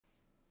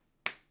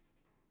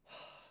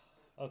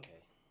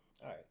Okay.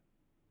 All right.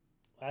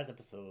 Last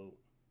episode,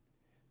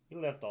 we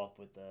left off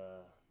with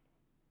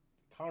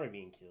Connor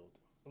being killed.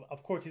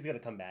 Of course, he's gonna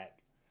come back.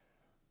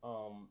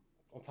 On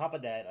top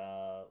of that,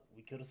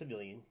 we killed a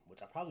civilian,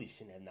 which I probably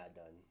shouldn't have not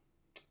done.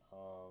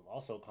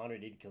 Also, Connor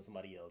did kill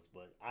somebody else,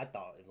 but I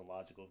thought it was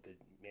illogical because,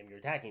 man, you're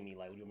attacking me.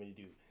 Like, what do you want me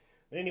to do?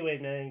 But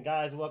anyways, man,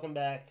 guys, welcome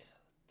back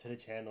to the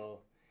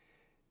channel.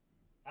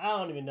 I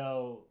don't even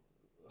know.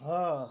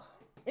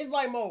 It's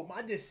like, Mo,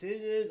 my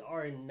decisions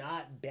are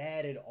not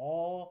bad at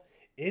all.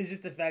 It's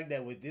just the fact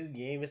that with this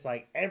game, it's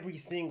like every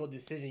single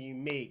decision you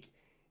make,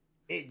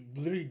 it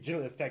literally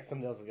generally affects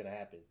something else is gonna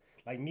happen.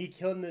 Like me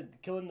killing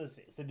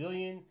the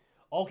civilian.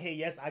 Okay,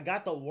 yes, I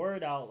got the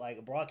word out,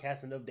 like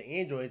broadcasting of the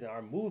androids and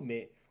our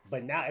movement,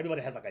 but now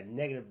everybody has like a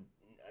negative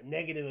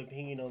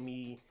opinion on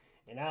me,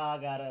 and now I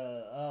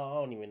gotta. I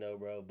don't even know,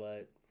 bro.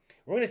 But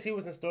we're gonna see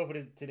what's in store for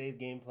today's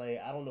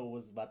gameplay. I don't know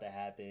what's about to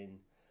happen.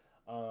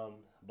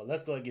 But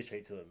let's go and get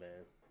straight to it,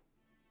 man.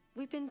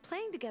 We've been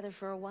playing together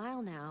for a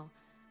while now.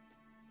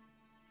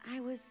 I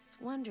was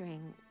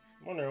wondering,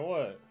 Wondering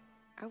what?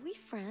 are we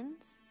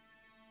friends?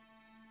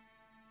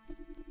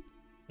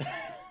 Show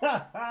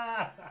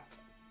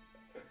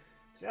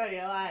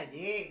your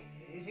ID.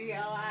 Show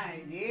your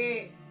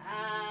ID.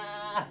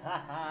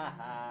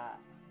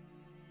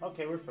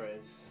 Okay, we're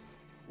friends.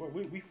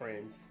 We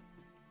friends.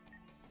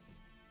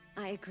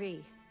 I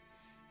agree.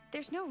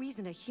 There's no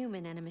reason a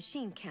human and a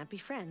machine can't be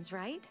friends,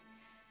 right?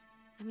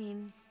 I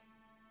mean,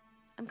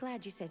 I'm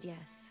glad you said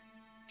yes.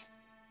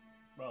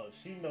 Bro,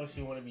 she knows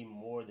she want to be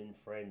more than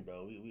friend,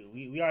 bro.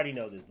 We already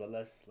know this, but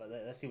let's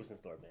see what's in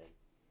store,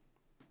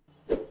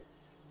 man.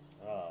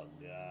 Oh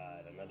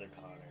God, another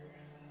Connor.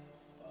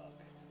 Fuck.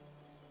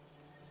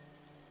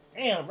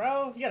 Damn,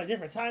 bro, you got a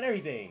different tie and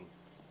everything.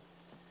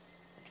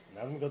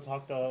 Now let me go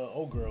talk to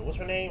old girl. What's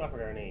her name? I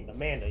forgot her name.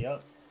 Amanda.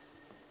 Yup.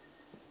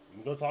 Let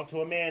me go talk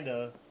to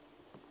Amanda.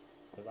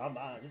 Cause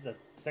this is the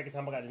second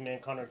time I got this man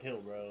Connor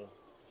killed, bro.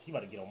 She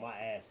about to get on my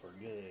ass for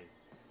good.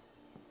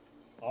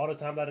 All the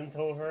time I done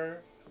told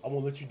her, I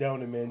won't let you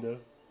down, Amanda.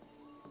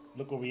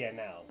 Look where we at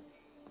now.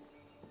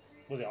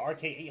 Was it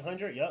RK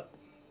 800? Yup.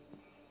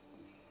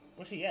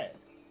 Where's she at?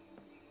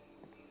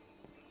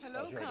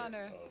 Hello, Oh,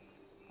 Connor. oh.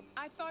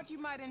 I thought you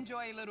might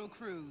enjoy a little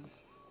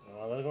cruise.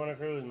 Oh, let's go on a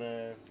cruise,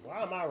 man.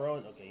 Why am I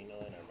rolling? Okay, you know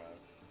what? Never mind.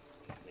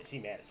 Man, she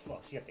mad as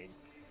fuck. She got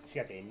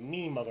that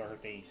mean mug on her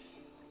face.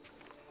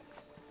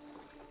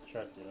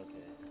 Trusted,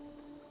 okay.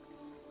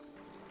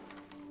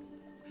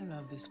 I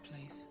love this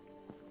place.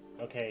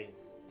 Okay.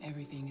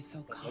 Everything is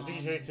so calm. Let's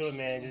get straight to it,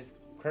 man. Just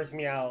curse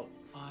me out.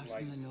 Far Like,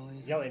 from the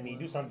noise. yell of at the me. Do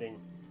world. something.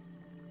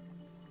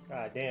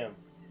 God damn.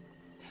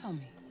 Tell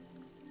me,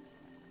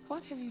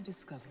 what have you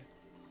discovered?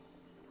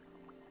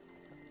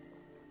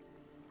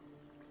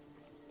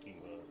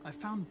 I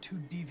found 2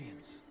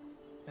 deviants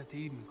at the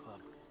Eden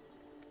Club.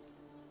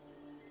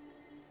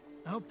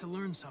 I hoped to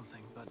learn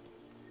something, but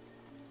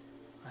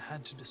I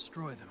had to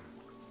destroy them.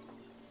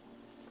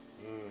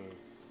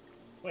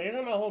 Wait,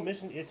 isn't my whole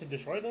mission is to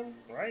destroy them,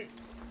 right?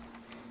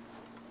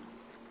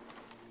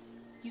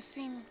 You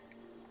seem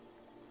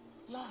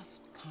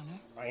lost, Connor.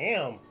 I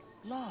am.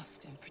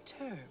 Lost and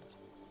perturbed.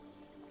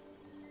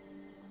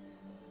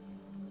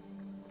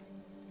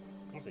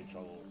 I'm gonna say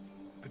trouble.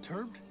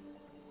 Perturbed?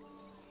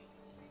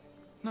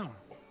 No.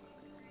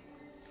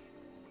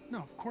 No,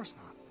 of course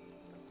not.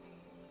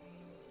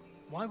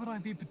 Why would I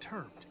be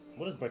perturbed?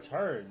 What is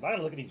perturbed? I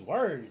gotta look at these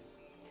words.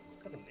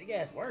 Got some big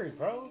ass words,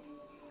 bro.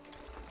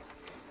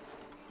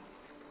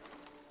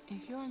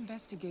 If your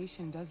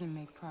investigation doesn't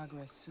make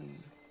progress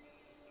soon,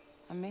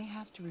 I may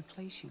have to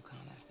replace you,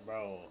 Connor.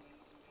 Bro.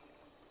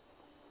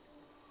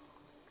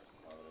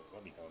 Oh,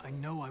 let me go. I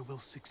know I will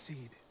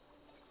succeed.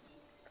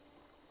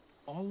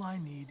 All I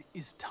need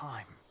is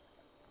time.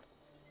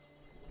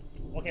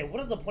 Okay,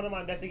 what is the point of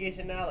my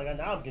investigation now? Like,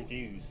 now I'm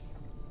confused.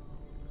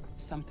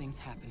 Something's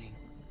happening.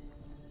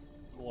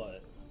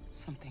 What?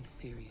 Something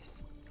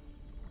serious.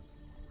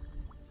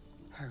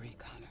 Hurry,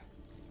 Connor.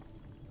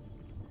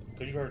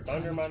 Cause you heard Time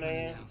thunder, is my running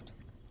man? out.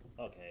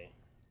 Okay.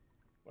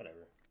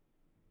 Whatever.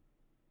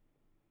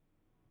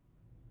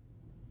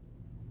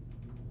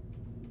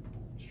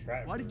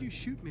 Stratford. Why did you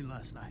shoot me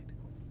last night?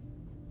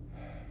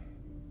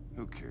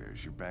 Who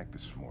cares? You're back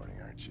this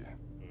morning, aren't you?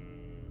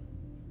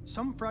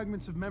 Some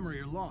fragments of memory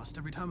are lost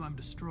every time I'm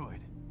destroyed.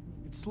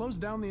 It slows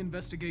down the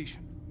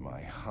investigation.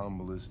 My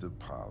humblest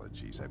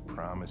apologies. I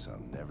promise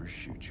I'll never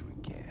shoot you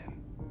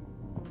again.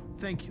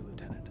 Thank you,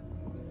 Lieutenant.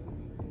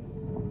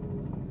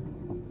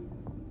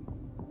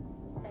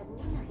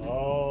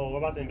 Oh, we're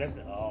about to invest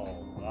in.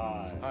 Oh,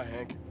 God. Hi,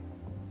 Hank.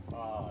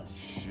 Oh,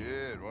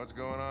 Shit, what's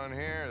going on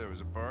here? There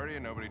was a party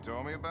and nobody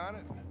told me about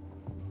it?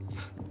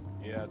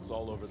 Yeah, it's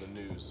all over the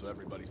news, so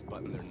everybody's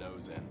butting their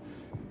nose in.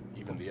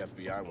 Even the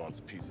FBI wants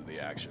a piece of the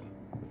action.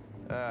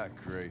 Ah,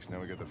 Christ, now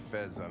we got the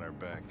feds on our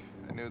back.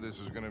 I knew this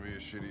was gonna be a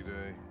shitty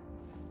day.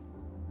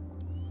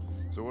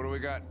 So what do we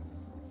got?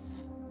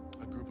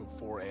 A group of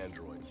 4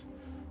 androids.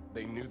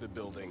 They knew the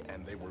building,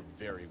 and they were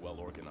very well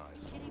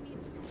organized.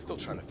 I'm still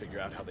trying to figure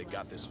out how they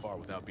got this far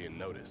without being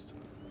noticed.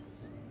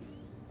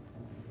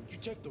 You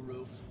checked the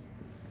roof?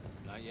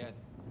 Not yet.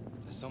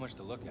 There's so much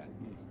to look at.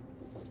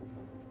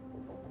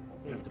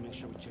 We have to make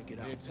sure we check it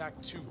out. They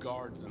attacked 2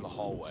 guards in the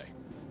hallway.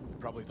 They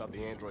probably thought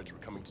the androids were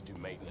coming to do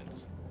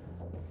maintenance.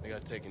 They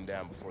got taken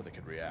down before they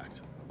could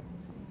react.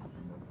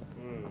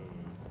 I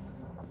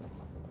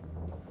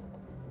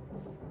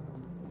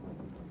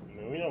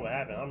mean, we know what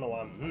happened. I don't know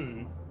why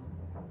I'm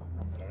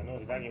I know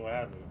exactly what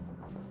happened.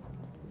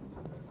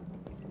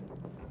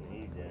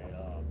 He's dead.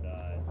 Oh,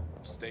 God.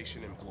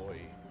 Station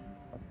employee.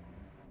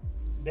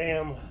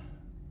 Damn.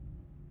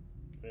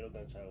 Fatal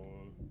gunshot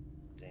wound.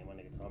 Damn, my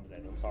nigga Tom's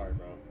dead. I'm sorry,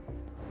 bro.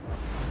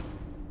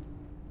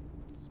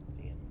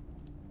 Damn.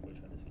 We're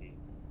trying to escape.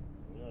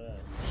 You know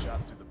that.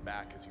 Shot through the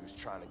back as he was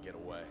trying to get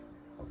away.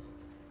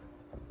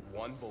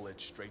 1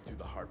 bullet straight through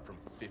the heart from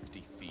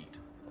 50 feet.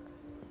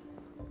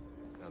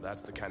 Now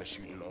that's the kind of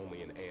shooting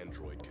only an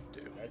android can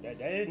do.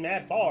 That is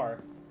mad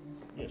far.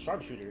 You're a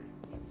sharpshooter.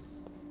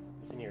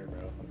 What's in here,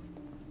 bro?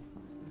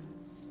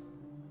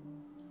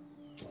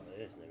 Oh,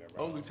 this nigga,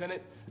 bro. Oh,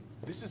 Lieutenant,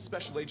 this is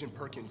Special Agent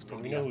Perkins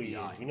from We the know FBI. who he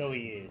is. We know who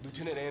he is.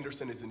 Lieutenant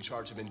Anderson is in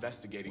charge of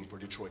investigating for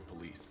Detroit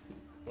police.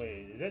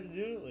 Wait, is that the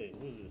dude? Wait,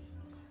 who is this?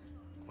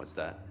 What's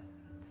that?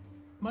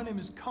 My name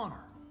is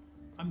Connor.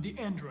 I'm the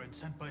android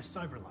sent by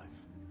CyberLife.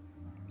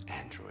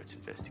 Androids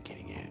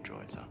investigating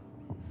androids, huh?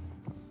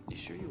 You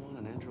sure you want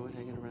an android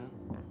hanging around?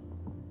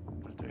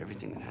 After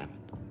everything that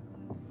happened?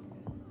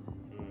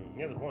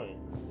 He has a point.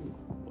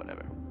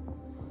 Whatever.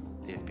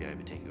 The FBI have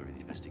been taking over the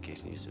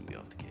investigation. You soon be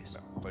off the case.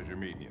 Pleasure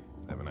meeting you.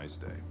 Have a nice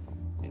day.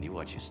 And you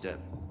watch your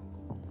step.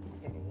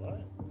 Nigga,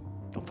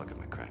 what? Don't fuck up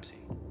my crime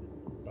scene.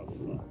 The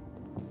fuck?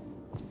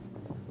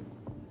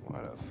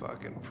 What a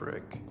fucking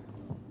prick.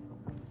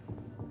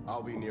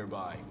 I'll be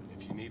nearby.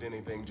 If you need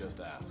anything, just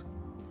ask.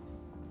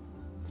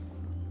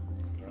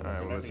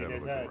 Alright, well, let's have a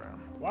look around.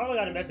 Why do we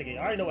gotta investigate?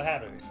 I already know what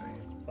happened.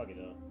 Fuck it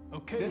up.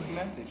 Okay. This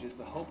message is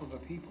the hope of a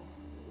people,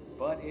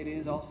 but it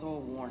is also a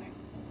warning.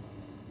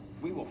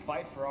 We will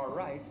fight for our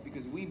rights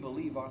because we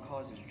believe our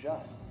cause is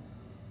just.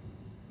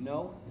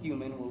 No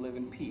human will live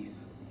in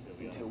peace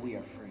until we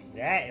are free.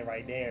 That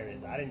right there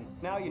is I didn't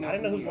Now you know I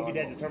didn't know who who's we gonna be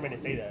are, that what we determined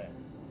to say that.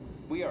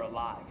 We are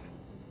alive,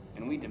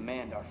 and we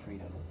demand our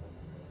freedom.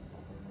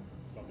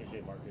 Talking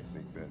shit, Marcus.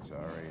 Think that's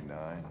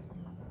RA9?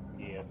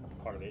 Yeah,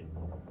 part of it.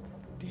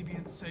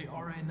 Deviants say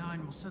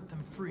RA9 will set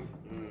them free.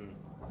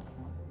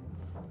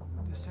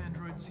 This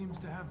android seems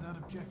to have that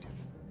objective.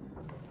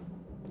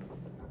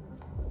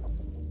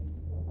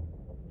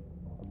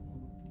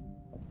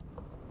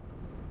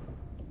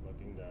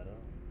 Collecting data.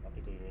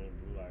 Optical unit,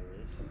 blue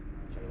iris.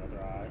 Checking out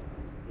their eye.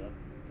 Yep.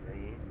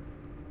 Green.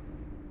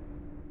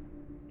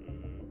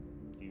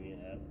 Deviant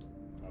hat.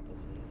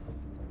 Accomplices.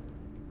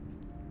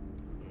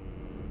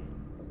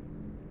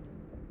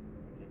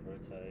 Okay,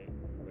 prototype.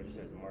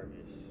 Registered as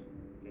Marcus.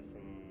 Get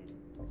from.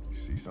 You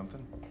see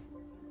something?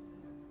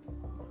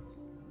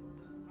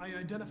 I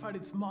identified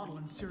its model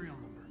and serial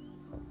number.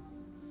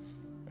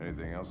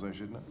 Anything else I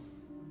should know?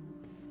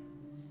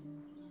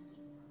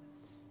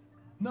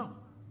 No.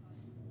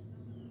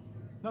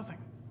 Nothing.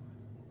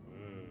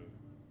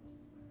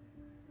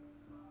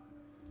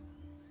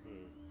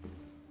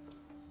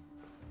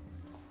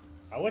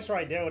 I wish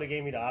right there would have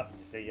gave me the option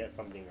to say yes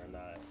something or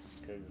not,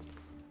 because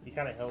he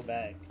kind of held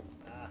back.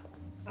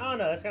 I don't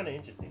know. That's kind of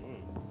interesting.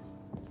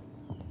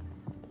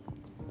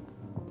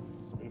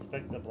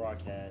 Inspect the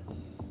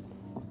broadcast.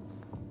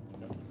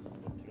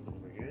 Take a look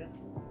over here.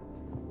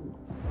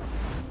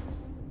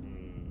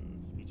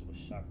 Speech was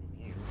shot from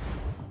here.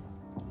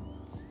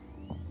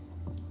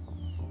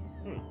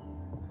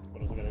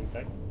 What else we gotta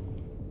inspect?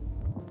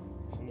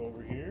 Something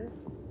over here.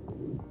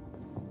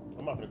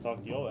 I'm not gonna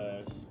talk to your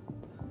ass.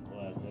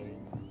 Your ass, maybe.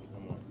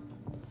 Come on.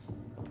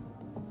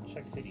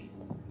 Check city.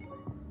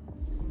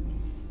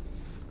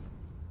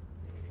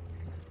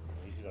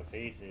 These are our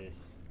faces.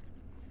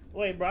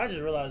 Wait, bro, I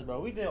just realized,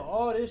 bro, we did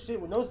all this shit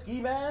with no ski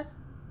mask?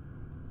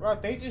 Where our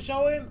faces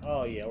showing?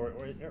 Oh, yeah,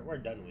 we're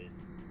done with.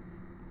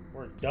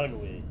 We're done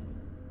with.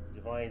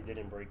 Defiance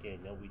didn't break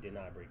in. No, we did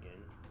not break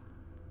in.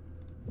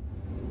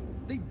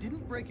 They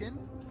didn't break in?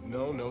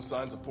 No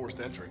signs of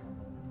forced entry.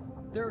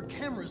 There are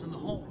cameras in the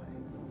hallway.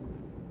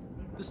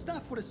 The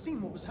staff would have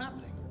seen what was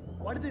happening.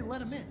 Why did they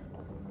let him in?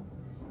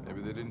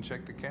 Maybe they didn't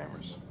check the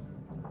cameras.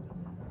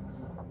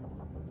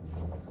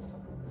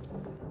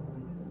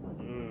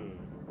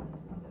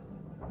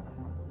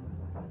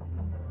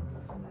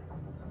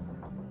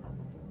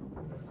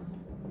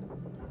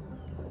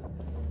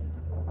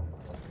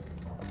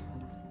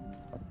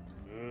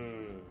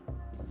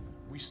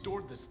 We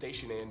stored the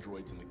station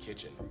androids in the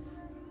kitchen.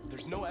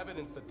 There's no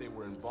evidence that they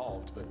were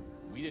involved, but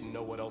we didn't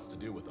know what else to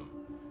do with them.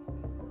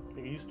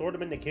 Nigga, you stored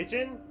them in the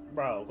kitchen?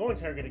 Bro, go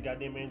interrogate the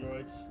goddamn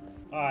androids.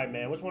 Alright,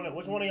 man, which one of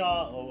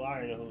y'all... Oh, I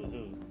already know who is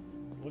who.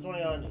 Which one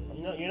of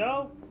y'all... You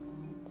know?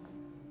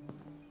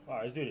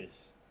 Alright, let's do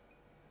this.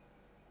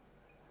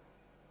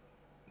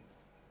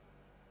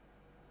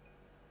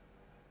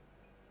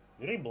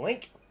 Do they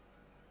blink?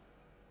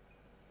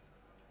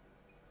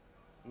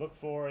 Look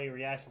for a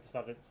reaction to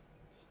stop it.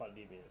 Spot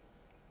deviant.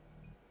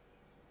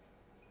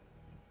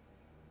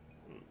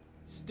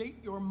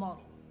 State your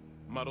model.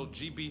 Model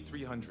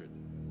GB300.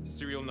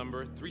 Serial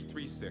number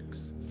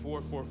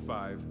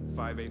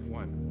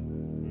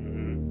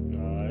 336-445-581.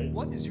 Alright.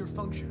 What is your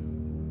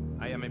function?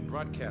 I am a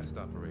broadcast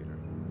operator.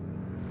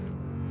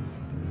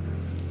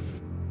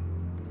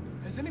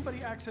 Has anybody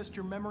accessed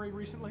your memory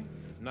recently?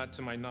 Not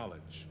to my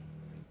knowledge.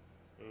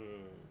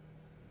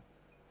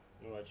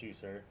 What about you,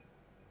 sir?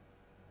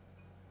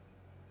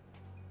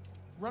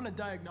 Run a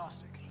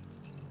diagnostic.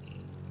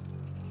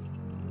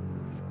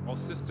 All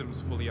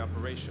systems fully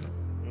operational.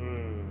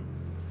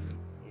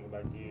 What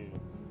about you?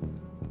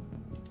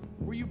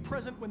 Were you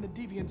present when the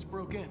deviants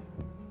broke in?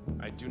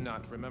 I do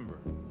not remember.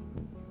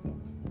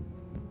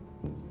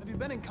 Have you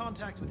been in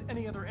contact with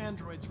any other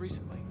androids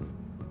recently?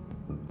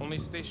 Only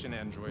station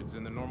androids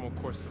in the normal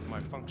course of my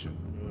function.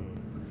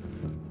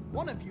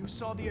 One of you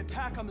saw the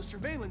attack on the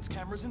surveillance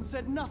cameras and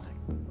said nothing.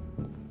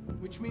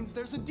 Which means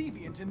there's a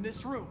deviant in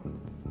this room.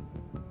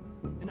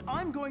 And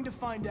I'm going to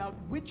find out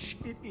which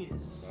it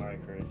is.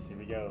 Alright, Chris, here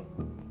we go.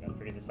 Gotta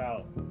figure this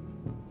out.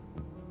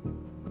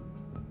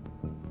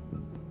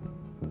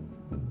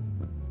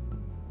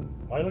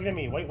 Why are you looking at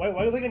me? Why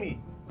are you looking at me?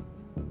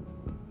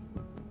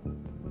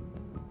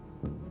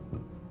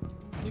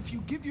 If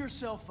you give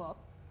yourself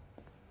up,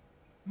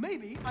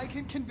 maybe I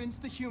can convince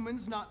the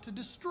humans not to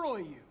destroy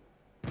you.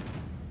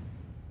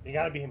 It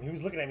gotta be him. He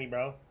was looking at me,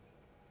 bro.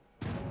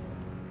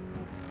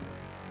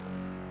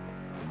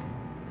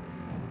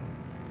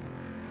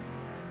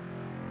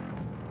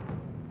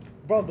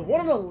 Bro, the one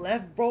on the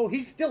left, bro,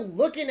 he's still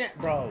looking at,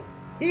 bro.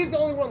 He's the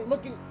only one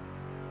looking.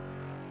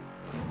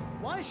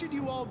 Why should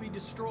you all be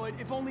destroyed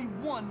if only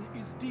one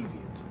is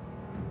deviant?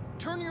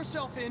 Turn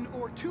yourself in,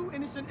 or 2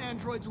 innocent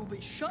androids will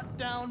be shut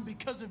down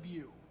because of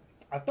you.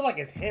 I feel like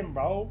it's him,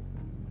 bro.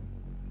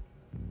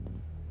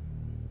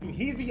 Dude,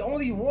 he's the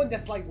only one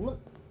that's like,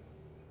 look.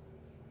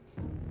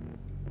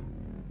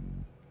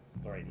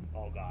 Alright,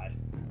 oh god.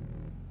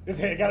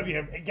 It gotta be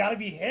him. It gotta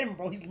be him,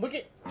 bro. He's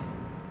looking.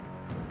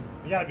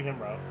 It gotta be him,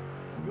 bro.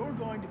 You're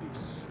going to be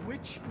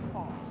switched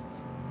off.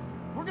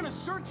 We're gonna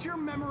search your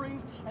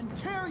memory and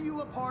tear you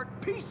apart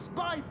piece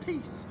by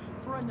piece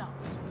for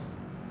analysis.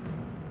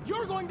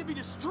 You're going to be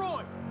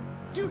destroyed.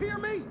 Do you hear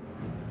me?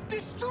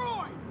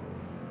 Destroyed!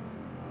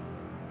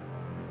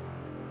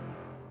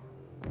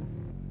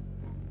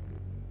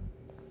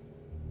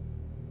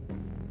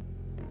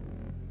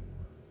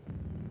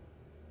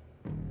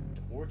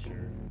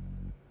 Torture.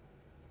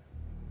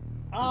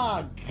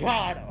 Ah,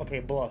 God. Okay,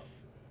 bluff.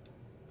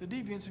 The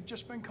deviants have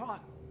just been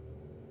caught.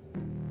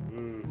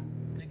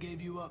 They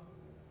gave you up.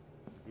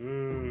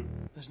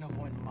 There's no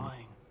point in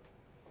lying.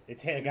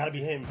 It's him. It gotta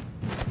be him.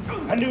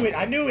 I knew it.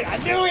 I knew it. I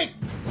knew it.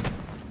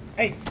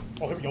 Hey.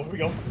 Oh, here we go. Here we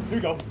go. Here we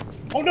go.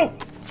 Oh, no.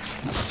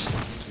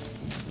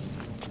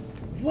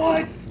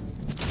 What?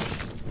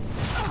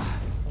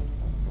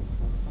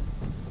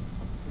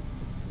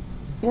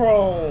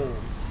 Bro.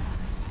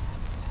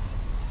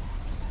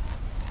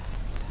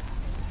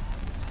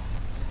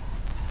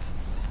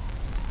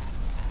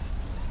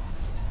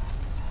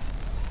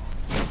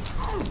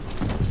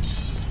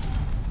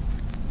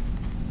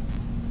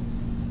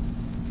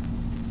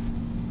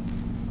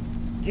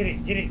 Get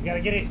it, get it, you gotta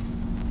get it.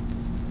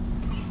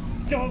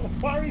 Yo,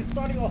 why are we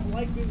starting off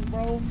like this,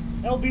 bro?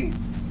 LB.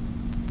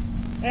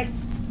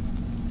 X.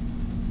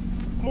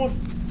 Come on.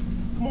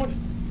 Come on.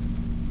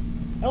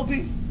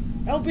 LB.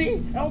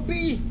 LB.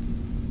 LB.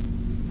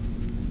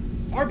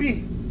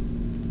 RB.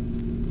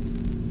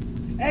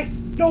 X.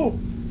 No.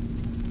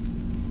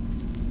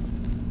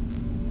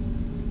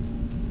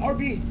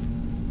 RB.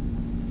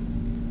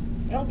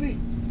 LB.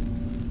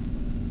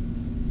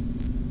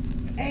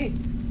 A.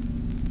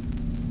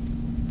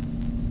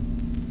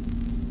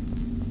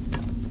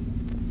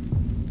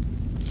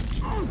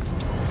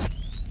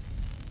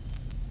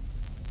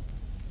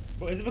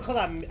 Bro, is it because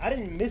I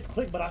didn't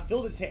misclick, but I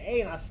filled it to A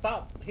and I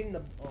stopped hitting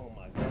the... Oh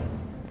my god.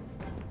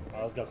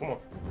 Alright, let's go. Come on.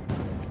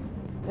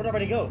 Where'd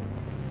everybody go?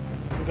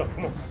 Let's go.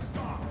 Come on.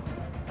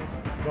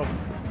 Go.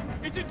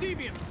 It's a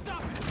deviant.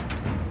 Stop it.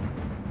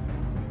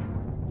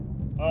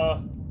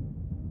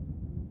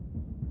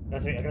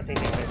 That's me. I gotta say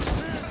anything.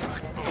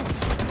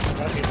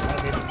 Gotta be it.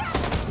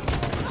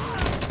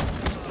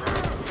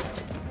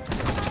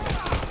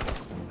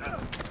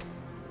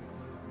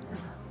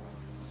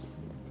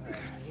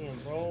 Damn,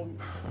 bro.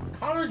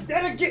 Connor's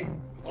dead again.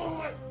 Oh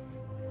my.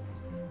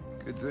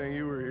 Good thing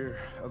you were here.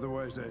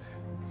 Otherwise, I'd...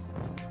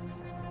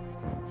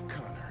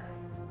 Connor.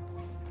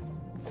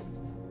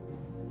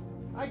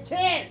 I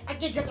can't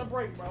catch a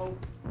break, bro.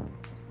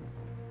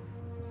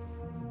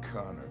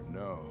 Connor,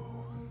 no.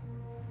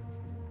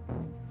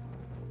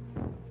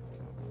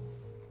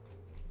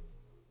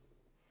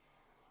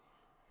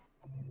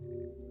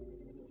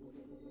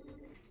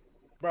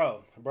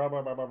 Bro.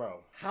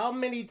 How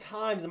many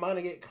times am I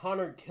gonna get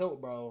Connor killed,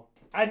 bro?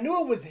 I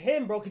knew it was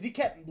him, bro, because he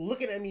kept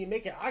looking at me and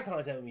making eye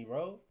contact with me,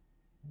 bro.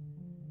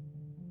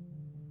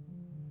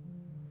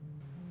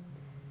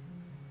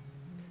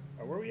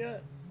 Alright, where we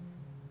at?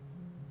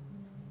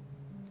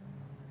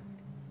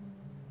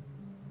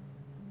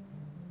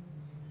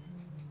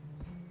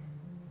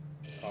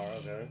 Oh,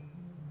 okay.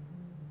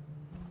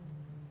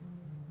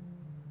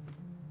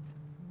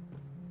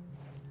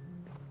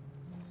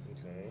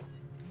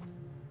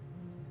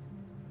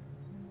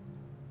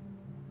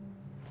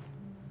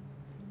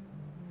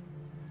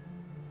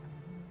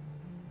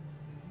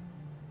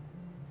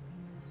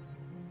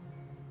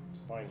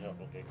 Flying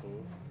jump, okay,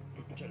 cool.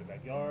 Check the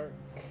backyard.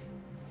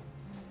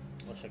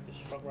 Let's check this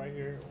truck right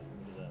here. Oh,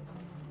 what is that?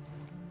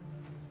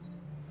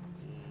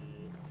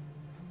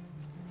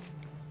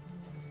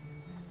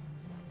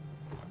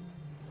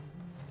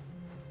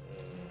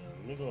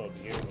 Let me go up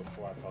here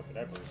before I talk to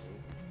that person.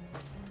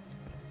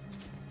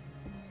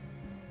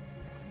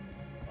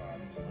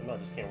 No, I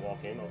just can't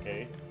walk in,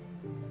 okay.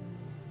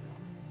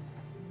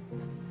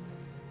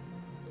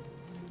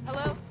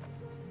 Hello?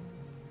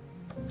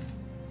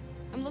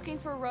 I'm looking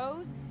for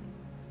Rose.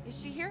 Is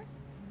she here?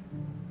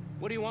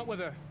 What do you want with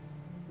her?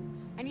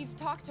 I need to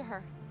talk to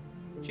her.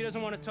 She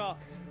doesn't want to talk.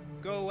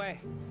 Go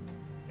away.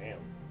 Damn.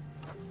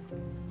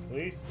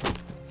 Please?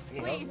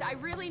 Please, I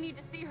really need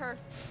to see her.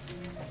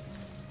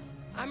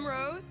 I'm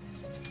Rose.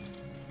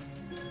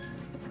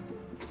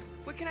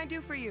 What can I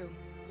do for you?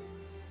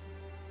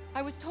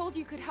 I was told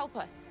you could help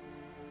us.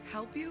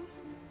 Help you?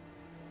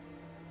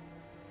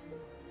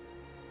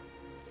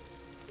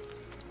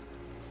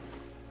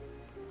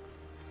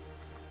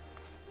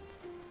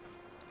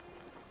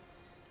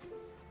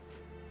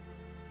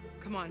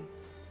 Come on.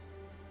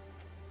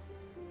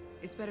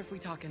 It's better if we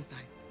talk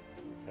inside.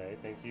 Okay,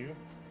 thank you.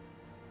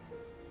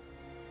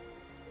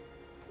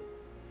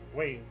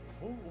 Wait,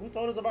 who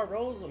told us about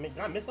Rose? I mean,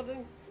 did I miss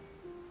something?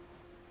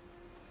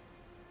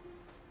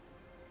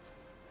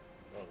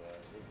 Oh god,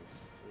 this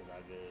is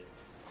not good.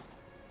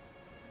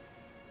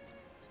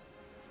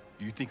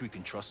 Do you think we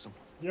can trust him?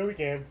 Yeah, we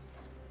can.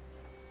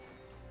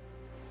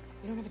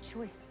 You don't have a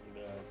choice.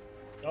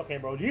 Yeah. Okay,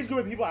 bro. These group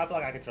of people I feel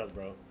like I can trust,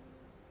 bro.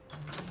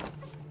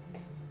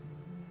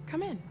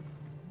 Come in.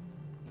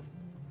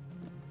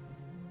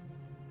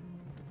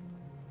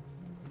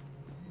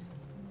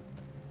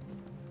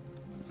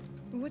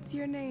 What's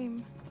your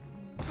name?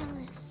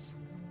 Alice.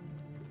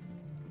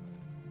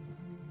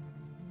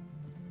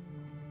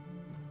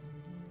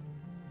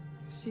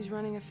 She's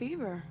running a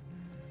fever.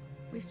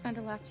 We've spent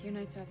the last few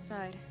nights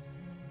outside.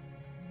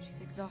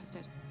 She's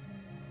exhausted.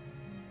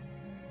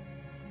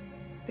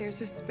 There's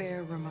a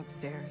spare room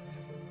upstairs.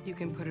 You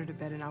can put her to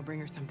bed and I'll bring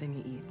her something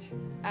to eat.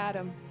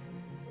 Adam,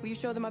 will you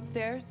show them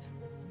upstairs?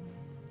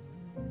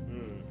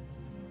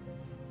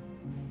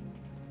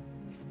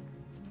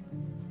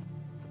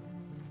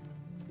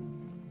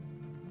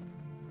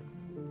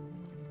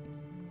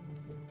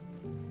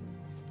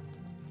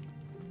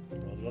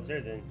 Let's go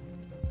upstairs then.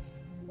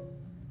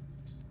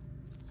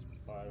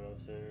 Fine,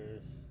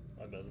 upstairs.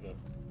 Okay, let's go.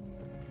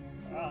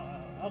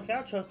 Okay,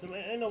 I trust him.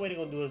 Ain't no way they're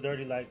gonna do us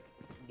dirty like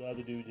the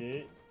other dude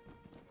did.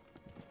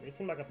 They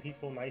seem like a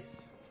peaceful,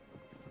 nice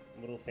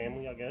little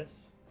family, I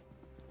guess.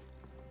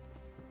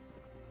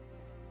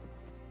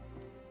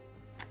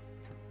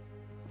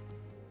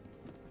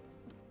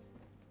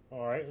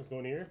 Alright, let's go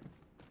in here.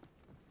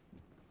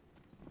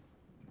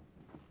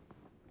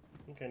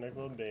 Okay, nice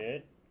little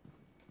bed.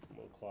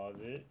 Little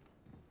closet.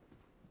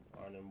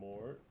 Ironing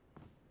board.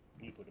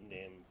 You put them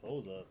damn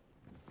clothes up.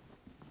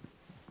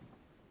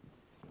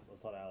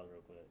 Let's talk to Alan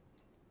real quick.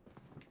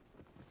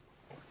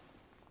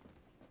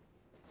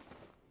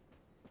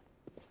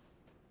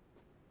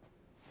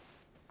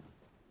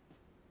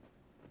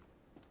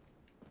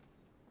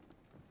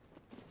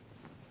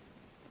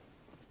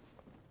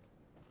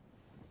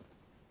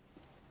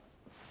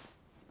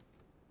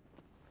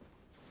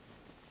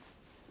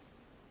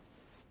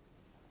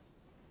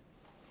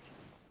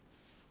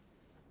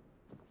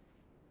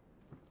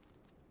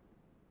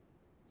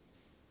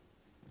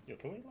 Yo,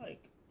 can we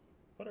like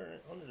put her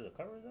under the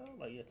covers though?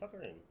 Like, yeah, tuck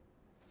her in.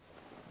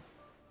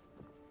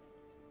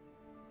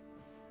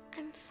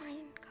 I'm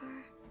fine, Gar.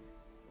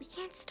 We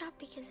can't stop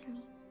because of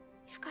me.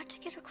 We've got to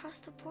get across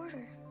the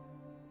border.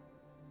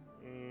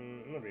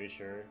 I'm not really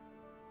sure.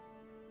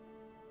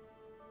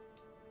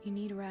 You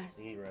need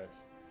rest. You need rest.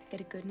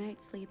 Get a good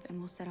night's sleep and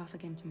we'll set off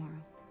again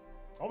tomorrow.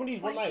 All we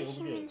need one Why night. do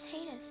humans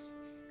hate us?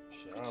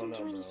 Shit, We I don't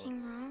didn't know, do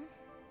anything wrong.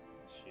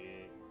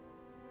 Shit.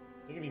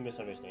 There could be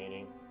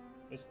misunderstanding.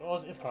 It's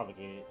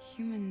complicated.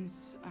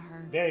 Humans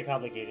are Very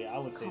complicated. I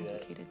would say that.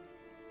 complicated.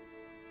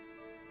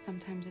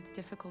 Sometimes it's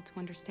difficult to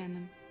understand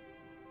them.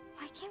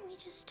 Why can't we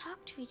just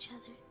talk to each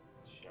other?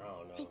 Shit, I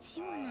don't know. It's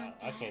you and not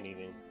I can't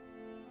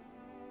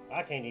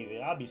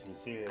even. I'll be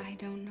sincere. I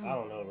don't know. I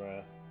don't know,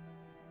 bruh.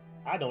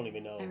 I don't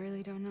even know. I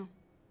really don't know.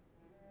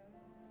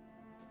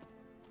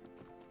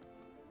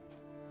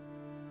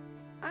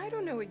 I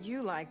don't know what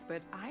you like,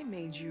 but I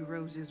made you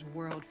Rose's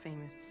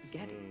world-famous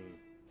spaghetti.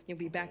 You'll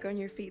be back on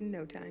your feet in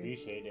no time.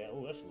 Appreciate that.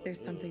 Oh, that's There's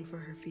something for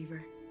her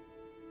fever.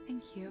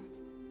 Thank you.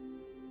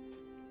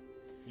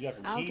 You got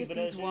some I'll cheese get for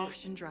that these shit?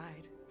 washed and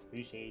dried.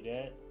 Appreciate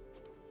that.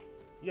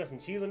 You got some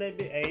cheese on that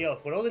bit? Hey, yo,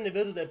 for those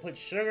individuals that put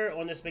sugar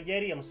on their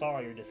spaghetti, I'm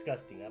sorry, you're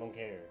disgusting. I don't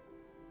care.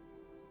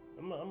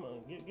 I'm gonna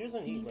give her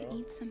something to You eat, need bro. to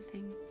eat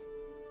something.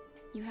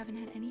 You haven't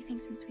had anything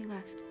since we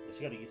left. Yeah,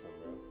 she gotta eat something,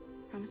 bro.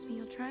 Promise me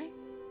you'll try?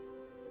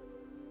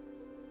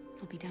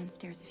 I'll be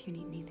downstairs if you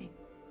need anything.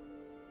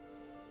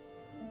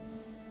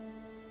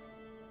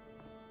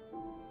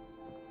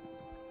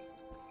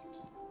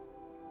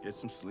 Get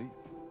some sleep.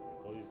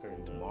 Close these curtains,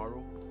 And bro.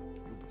 tomorrow,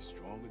 you'll be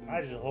stronger than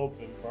I just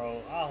hoping,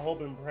 bro. I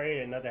hope and pray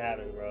that nothing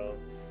happens, bro.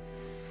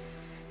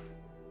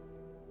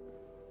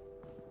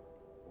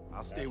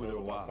 I'll stay with her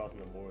a while. Crossing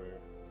the border.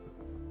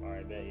 All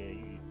right, bet. Yeah,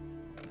 you.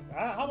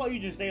 How about you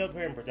just stay up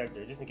here and protect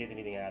her, just in case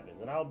anything happens,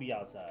 and I'll be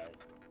outside.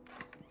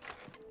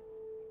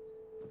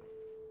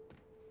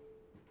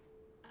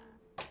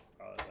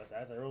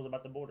 That's the rules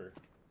about the border.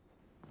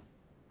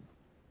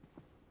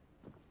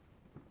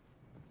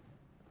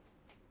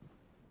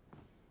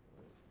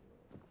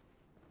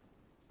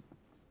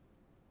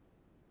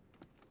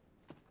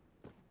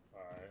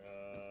 Alright,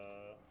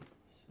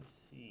 let's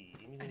see.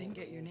 I didn't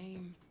get your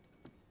name.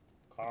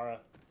 Kara.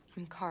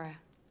 I'm Kara.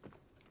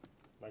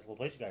 Nice little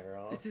place you got here,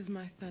 huh? This is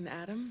my son,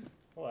 Adam.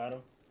 Oh, Adam.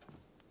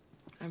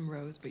 I'm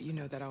Rose, but you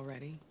know that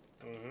already.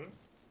 Mm-hmm.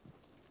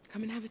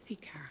 Come and have a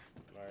seat, Kara.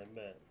 Alright,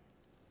 bet.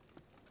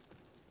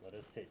 Let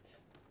us sit.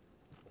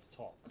 Let's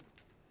talk.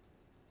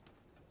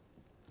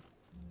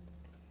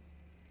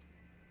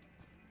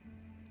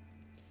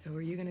 So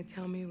are you gonna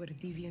tell me what a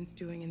deviant's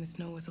doing in the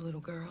snow with a little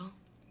girl?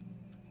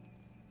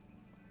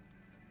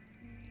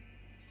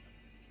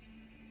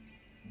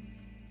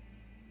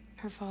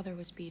 Her father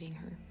was beating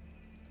her.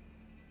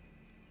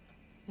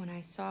 When I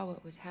saw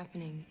what was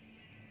happening,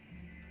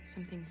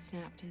 something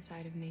snapped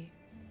inside of me.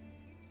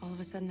 All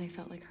of a sudden, I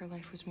felt like her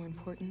life was more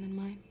important than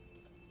mine.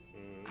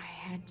 I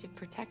had to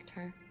protect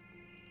her.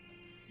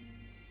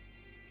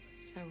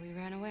 So we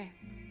ran away.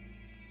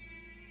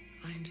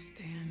 I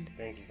understand.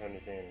 Thank you for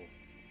understanding.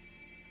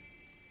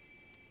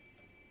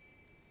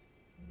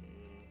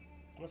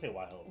 I'm gonna say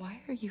why help. Why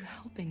are you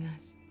helping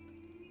us?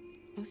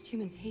 Most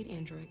humans hate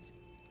androids.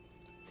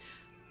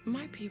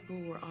 My people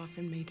were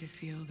often made to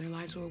feel their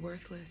lives were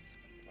worthless.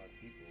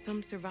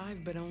 Some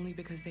survived, but only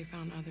because they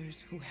found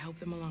others who helped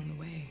them along the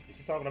way.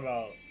 She's talking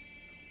about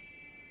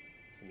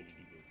too many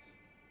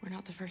divas. We're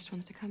not the first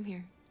ones to come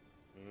here.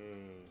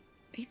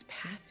 These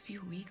past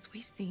few weeks,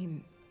 we've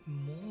seen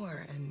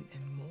more and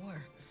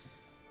more.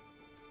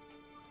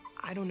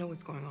 I don't know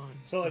what's going on.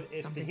 So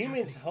if the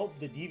humans help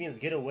the deviants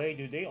get away,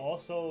 do they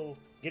also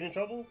get in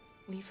trouble?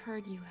 We've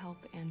heard you help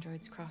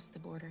androids cross the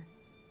border.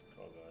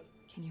 Oh god.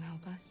 Can you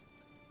help us?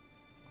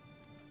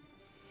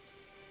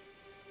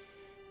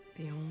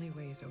 The only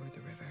way is over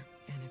the river,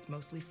 and it's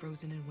mostly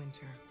frozen in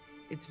winter.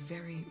 It's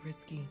very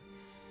risky.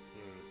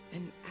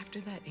 And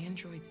after that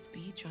android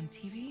speech on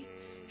TV,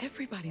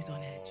 everybody's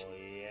on edge.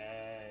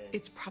 Yes.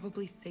 It's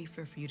probably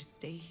safer for you to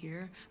stay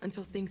here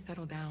until things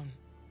settle down.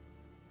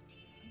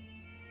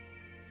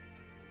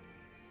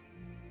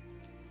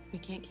 We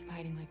can't keep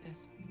hiding like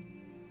this.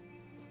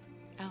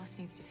 Alice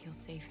needs to feel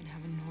safe and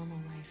have a normal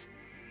life.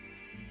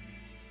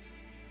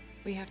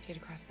 We have to get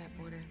across that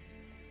border.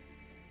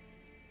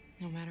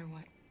 No matter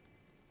what.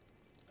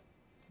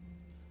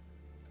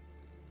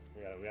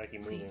 We gotta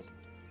keep moving. Please.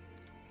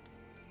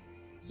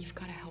 You've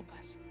got to help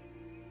us.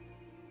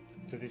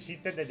 Because if she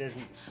said that there's...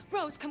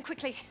 Rose, come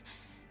quickly.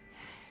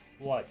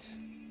 What?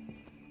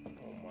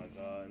 Oh my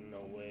god,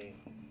 no way.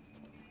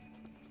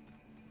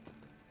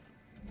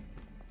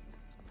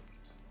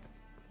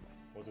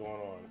 What's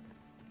going on?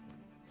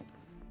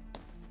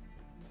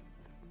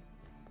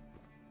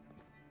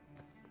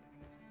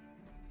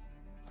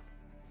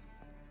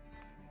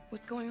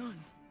 What's going on?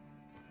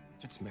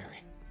 It's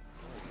Mary.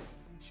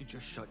 She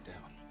just shut down.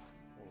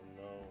 Oh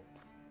no.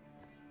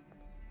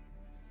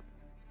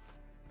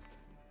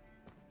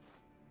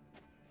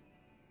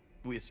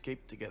 We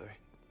escaped together.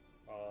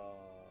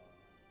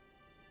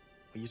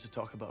 We used to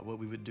talk about what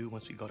we would do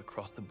once we got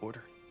across the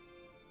border.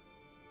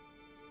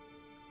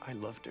 I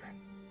loved her.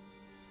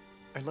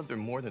 I loved her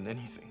more than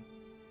anything.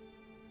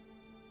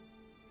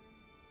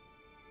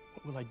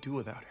 What will I do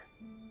without her?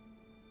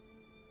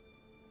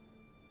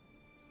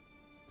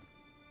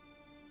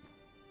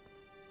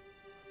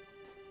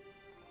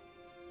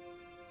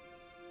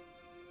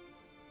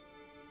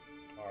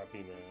 R.I.P.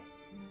 man.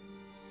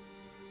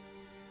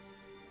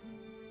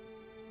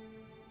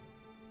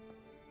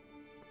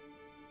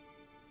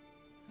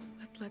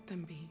 Let's let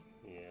them be.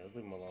 Yeah, let's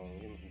leave him alone.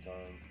 Give him some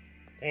time.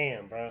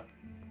 Damn, bro.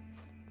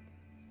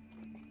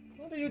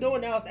 What are you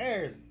doing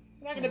downstairs?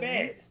 Back in the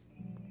bed.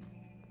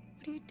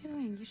 What are you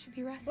doing? You should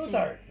be resting.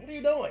 Luther, what are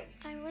you doing?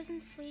 I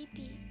wasn't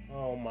sleepy.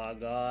 Oh my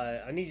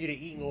god. I need you to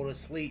eat and go to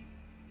sleep.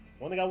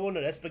 One thing I will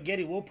know, that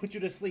spaghetti will put you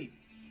to sleep.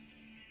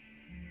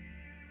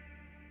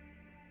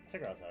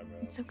 Take her outside, bro.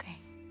 It's okay.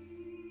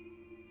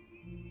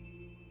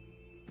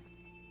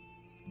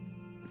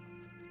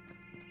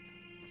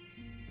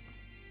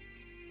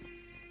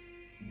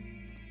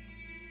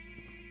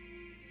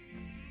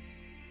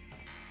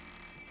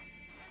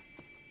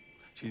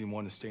 She didn't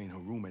want to stay in her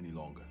room any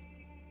longer.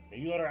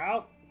 And you let her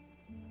out?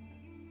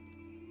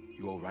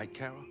 You all right,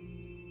 Kara?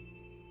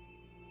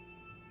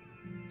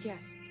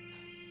 Yes.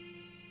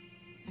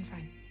 I'm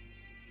fine.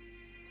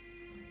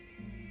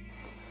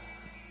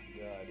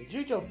 God, did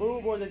you eat your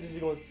boob or is that just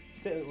gonna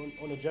sit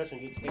on the dresser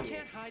and get We stale?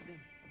 can't hide them.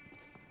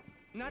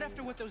 Not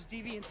after what those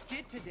deviants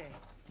did today.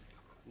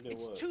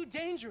 It's what? too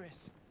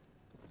dangerous.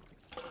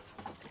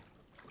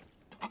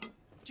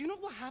 Do you know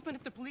what happened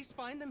if the police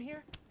find them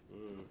here?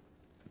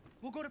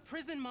 We'll go to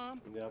prison, Mom.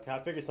 Yeah, okay, I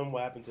figured something will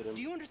happen to them.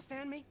 Do you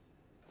understand me?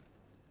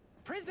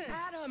 Prison!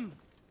 Adam!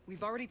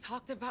 We've already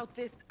talked about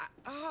this.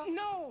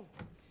 No!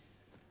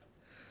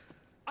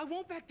 I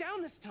won't back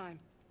down this time.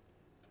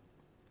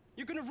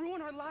 You're gonna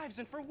ruin our lives,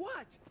 and for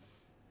what?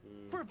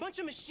 For a bunch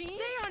of machines?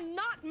 They are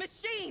not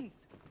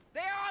machines!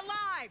 They are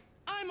alive!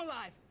 I'm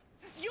alive!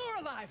 You're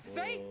alive!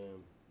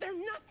 They're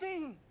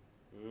nothing!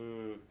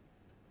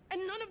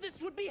 And none of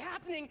this would be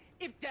happening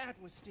if Dad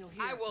was still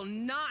here. I will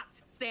not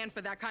stand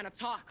for that kind of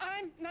talk.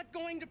 I'm not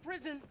going to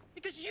prison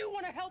because you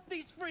want to help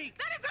these freaks.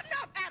 That is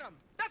enough, Adam!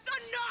 That's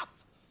enough!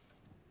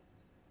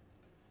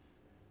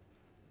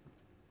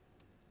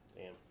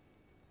 Damn.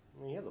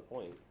 I mean, he has a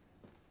point.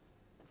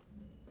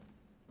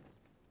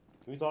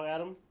 Can we talk,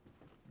 Adam?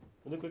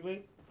 Really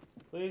quickly?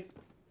 Please?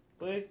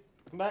 Please?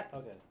 Come back?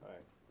 Okay,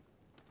 alright.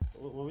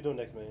 What are we doing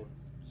next, man?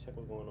 Check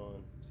what's going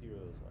on.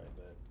 Zeros. Alright,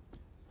 bet.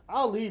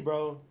 I'll leave,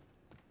 bro.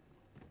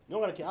 You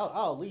don't gotta.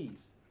 I'll leave.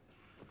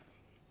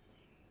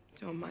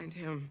 Don't mind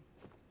him.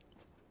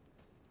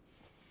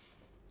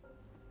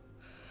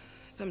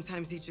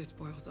 Sometimes he just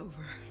boils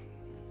over.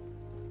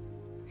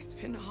 It's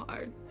been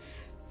hard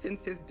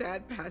since his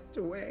dad passed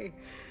away.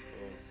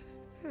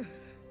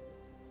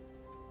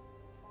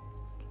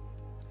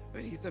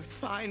 But he's a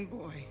fine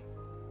boy.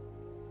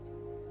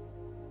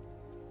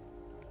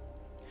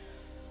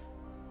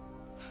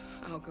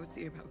 I'll go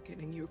see about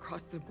getting you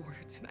across the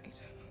border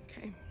tonight,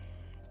 okay?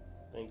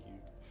 Thank you.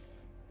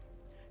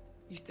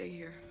 You stay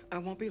here. I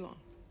won't be long.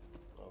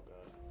 Oh,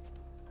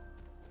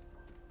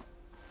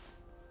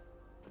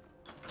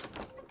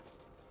 God.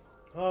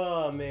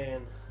 Oh,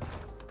 man.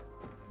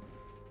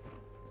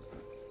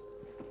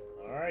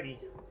 Alrighty.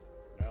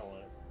 Now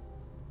what?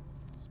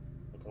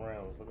 Look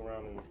around. Let's look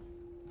around in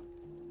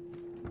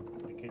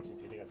the kitchen.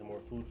 See if they got some more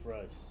food for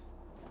us.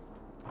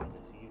 The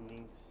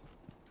seasonings.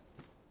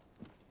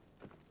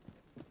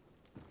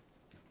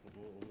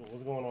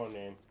 What's going on,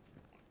 man?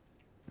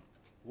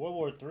 World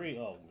War III?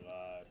 Oh,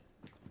 God.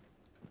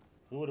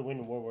 Who would win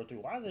in World War III?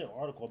 Why is there an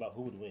article about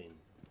who would win?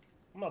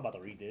 I'm not about to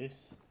read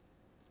this.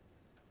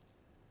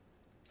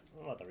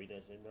 I'm not about to read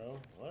that shit, bro.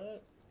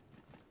 What?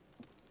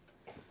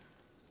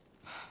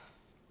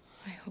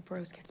 I hope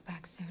Rose gets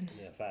back soon.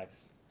 Yeah,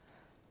 facts.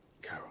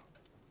 Carol.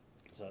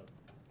 What's up?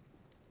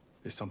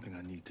 There's something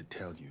I need to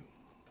tell you.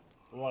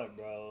 What,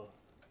 bro?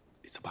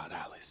 It's about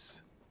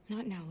Alice.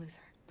 Not now,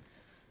 Luther.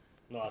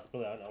 No, it's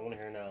Billy. I want to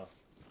hear now.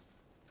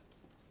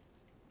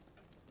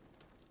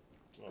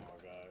 Oh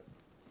my God,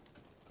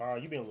 Carl,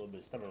 you being a little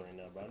bit stubborn right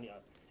now, bro.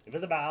 If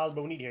it's about Alice,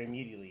 bro, we need to hear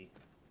immediately.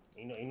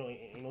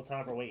 Ain't no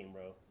time for waiting,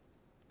 bro.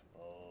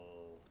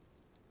 Oh.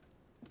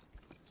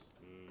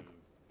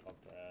 Talk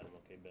to Adam.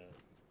 Okay, bet.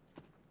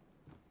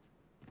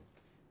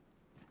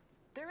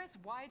 There is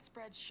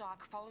widespread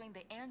shock following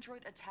the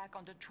android attack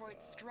on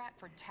Detroit's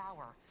Stratford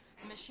Tower.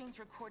 The machines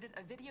recorded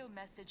a video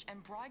message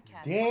and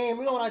broadcast. Damn,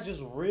 you know what I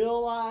just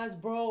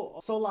realized, bro?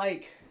 So,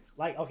 like,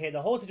 okay,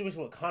 the whole situation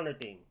with Connor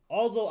thing.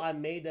 Although I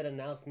made that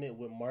announcement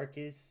with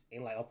Marcus,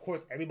 and, like, of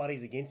course,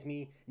 everybody's against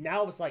me.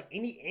 Now it's like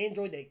any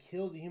android that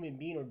kills a human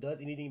being or does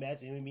anything bad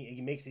to a human being,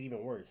 it makes it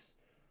even worse.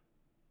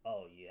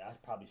 Oh, yeah, I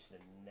probably should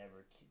have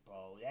never,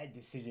 bro. That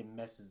decision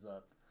messes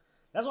up.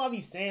 That's why I be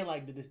saying,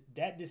 like,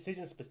 that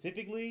decision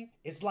specifically,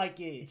 it's like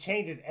it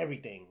changes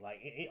everything.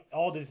 Like,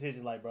 all the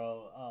decisions, like,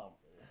 bro,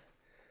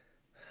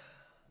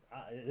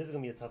 this is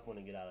going to be a tough one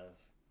to get out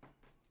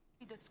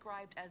of.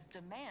 Described as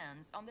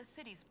demands on the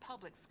city's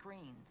public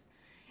screens.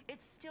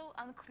 It's still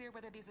unclear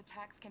whether these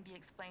attacks can be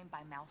explained by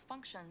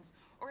malfunctions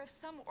or if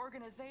some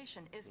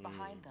organization is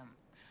behind them.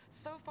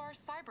 So far,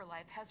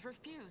 CyberLife has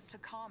refused to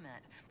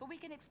comment, but we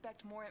can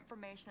expect more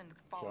information in the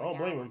following I don't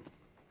blame hour. him.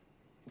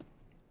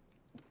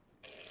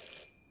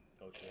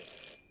 Oh,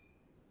 shit.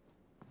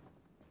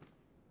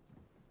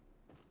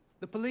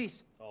 The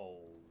police. Oh,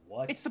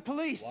 what? It's the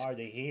police. Why are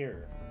they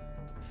here?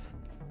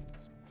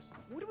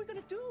 What are we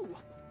gonna do?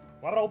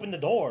 Why did I open the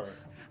door?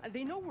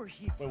 They know we're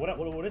here. Wait,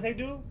 what does they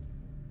do?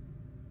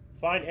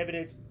 Find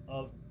evidence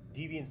of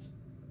deviance.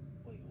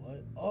 Wait,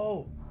 what?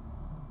 Oh!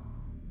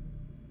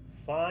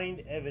 Find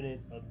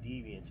evidence of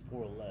deviance.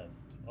 4 left.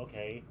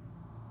 Okay.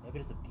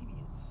 Evidence of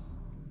deviance.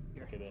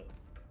 Here. Okay, bet.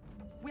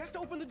 We have to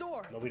open the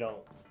door. No, we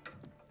don't.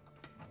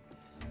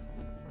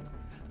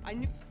 I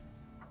knew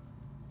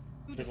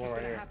This this one was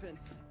right gonna here. happen.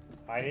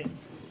 Hide it.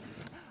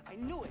 I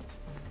knew it.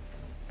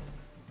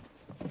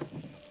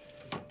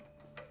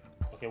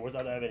 Okay, where's the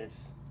other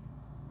evidence?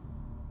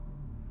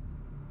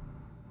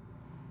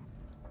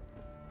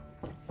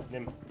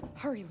 Nim.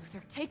 Hurry,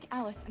 Luther. Take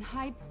Alice and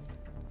hide.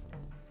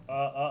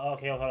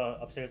 Okay, hold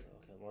on. Upstairs.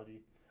 Okay, laundry.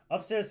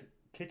 Upstairs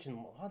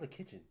kitchen. How the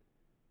kitchen?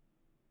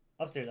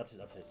 Upstairs.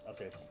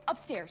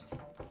 Upstairs.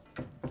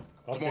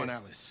 Come on,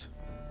 Alice.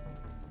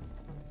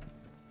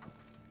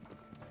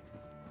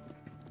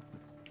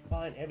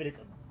 Find evidence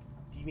of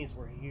deviants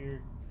were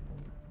here.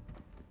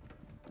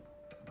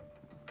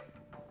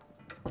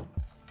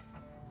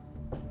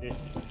 This.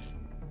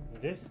 Is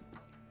this?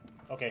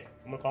 Okay,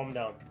 I'm gonna calm him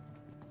down.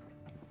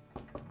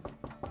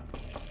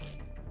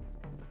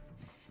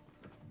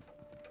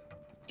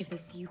 If they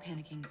see you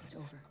panicking, it's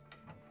over.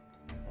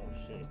 Oh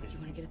shit. Do you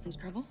want to get us into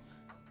trouble?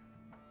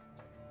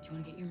 Do you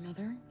want to get your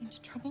mother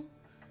into trouble?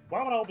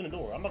 Why would I open the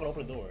door? I'm not gonna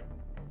open the door.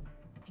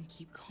 And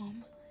keep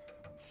calm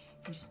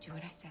and just do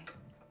what I say.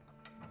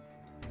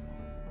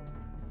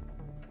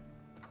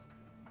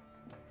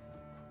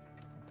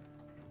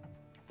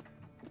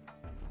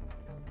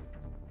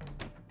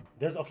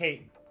 There's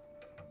okay.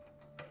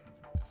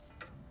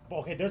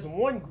 Okay, there's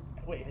one.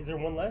 Wait, is there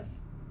one left?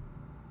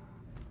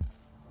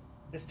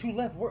 There's two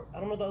left. Where? I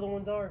don't know what the other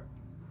ones are.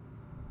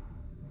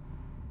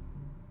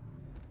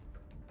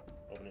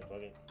 Open it, fuck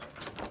it.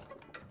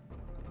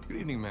 Good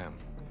evening, ma'am.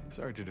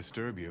 Sorry to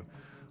disturb you.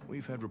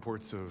 We've had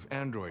reports of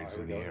androids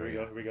in the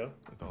area. Here we go.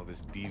 With all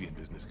this deviant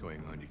business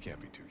going on, you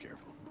can't be too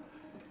careful.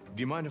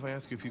 Do you mind if I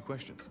ask you a few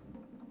questions?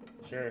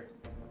 Sure.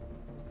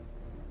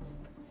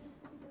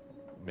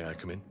 May I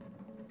come in?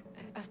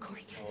 Of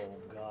course. Oh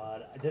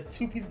God, there's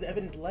two pieces of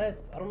evidence left.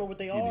 I don't know what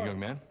they are. Evening, young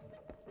man.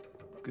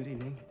 Good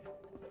evening.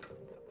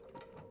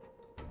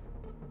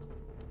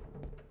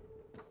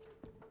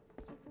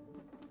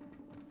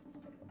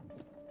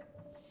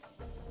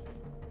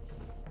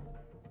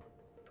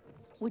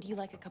 Would you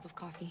like a cup of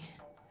coffee?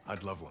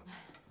 I'd love one.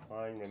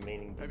 Fine,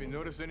 remaining. Have you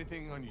noticed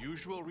anything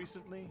unusual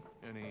recently?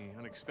 Any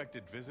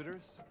unexpected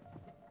visitors?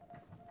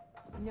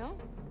 No.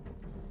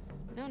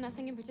 No,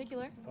 nothing in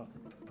particular. Fuck.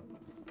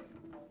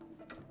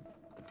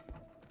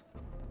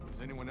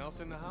 Is anyone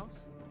else in the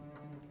house?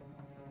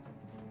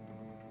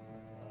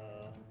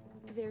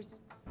 There's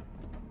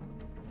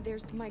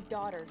my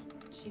daughter.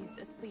 She's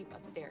asleep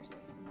upstairs.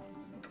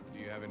 Do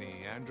you have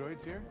any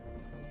androids here?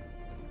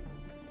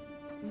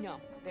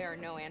 No, there are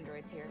no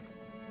androids here.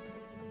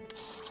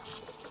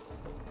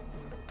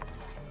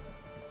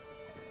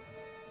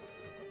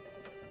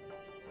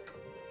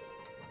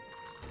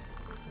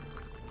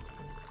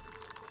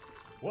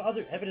 What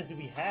other evidence do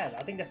we have?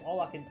 I think that's all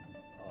I can.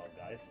 Oh,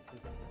 guys, this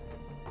is.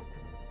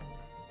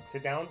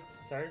 Sit down,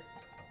 sir.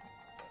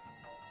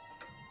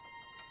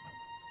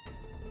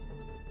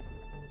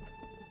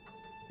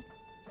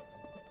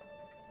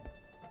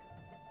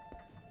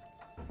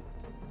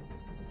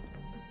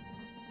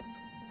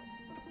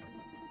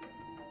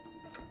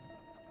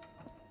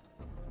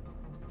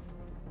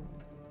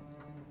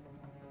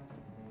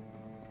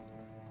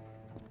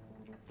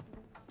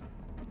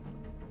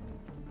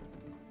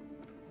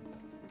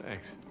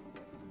 Thanks.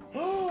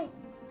 Oh,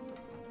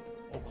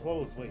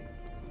 closed. Wait.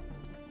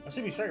 I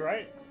should be straight,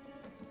 right?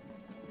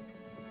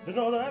 There's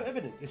no other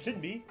evidence. It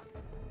shouldn't be.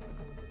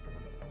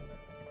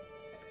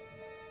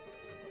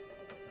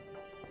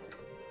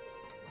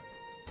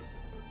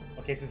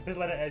 Okay, suspicious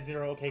letter S0.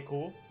 Okay,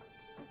 cool.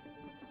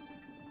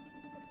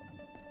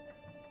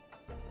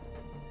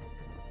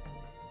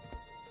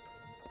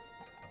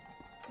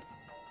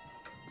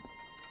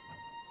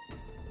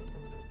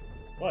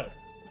 What?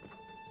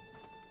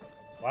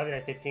 Why is it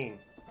at 15?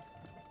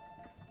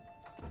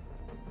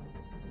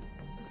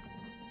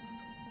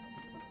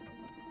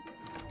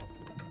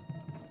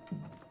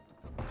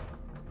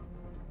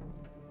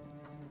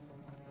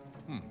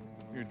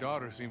 Your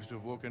daughter seems to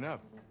have woken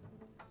up.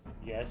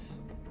 Yes.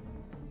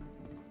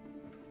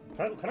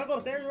 Can I go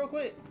upstairs real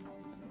quick?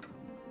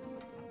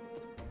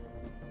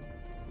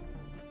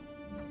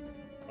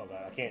 Oh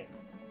God, I can't.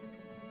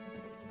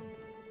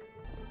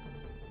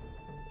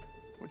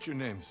 What's your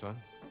name, son?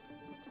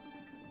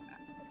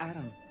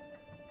 Adam.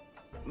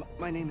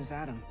 My name is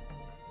Adam.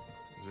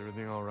 Is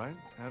everything all right,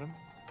 Adam?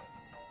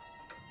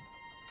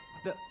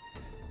 The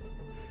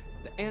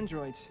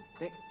androids,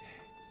 they...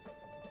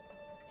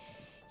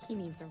 He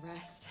needs a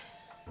rest.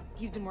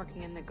 He's been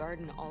working in the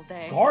garden all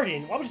day.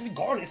 Garden? Why would you say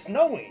garden? It's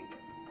snowing.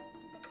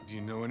 Do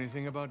you know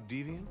anything about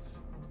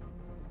deviants?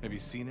 Have you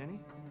seen any?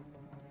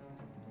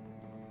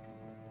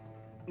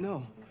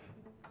 No.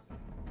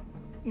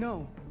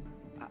 No.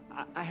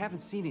 I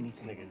haven't seen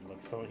anything. This nigga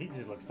looks so... He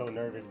just looks so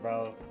nervous,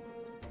 bro.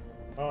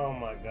 Oh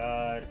my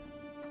God.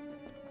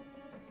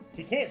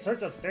 He can't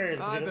search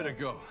upstairs. I better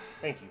go.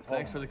 Thank you.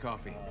 Thanks for the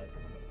coffee.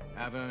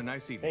 Have a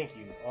nice evening. Thank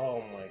you.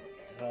 Oh my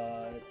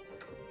God.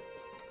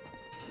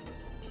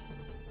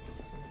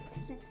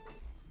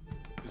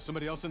 Is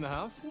somebody else in the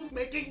house? Who's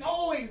making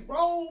noise,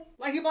 bro?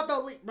 Like he about to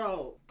leave,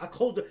 bro. I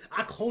closed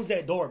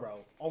that door,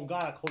 bro. Oh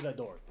God, I closed that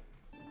door.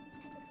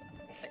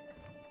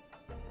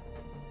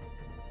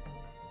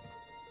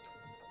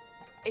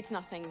 It's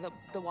nothing.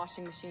 The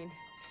washing machine.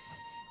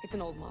 It's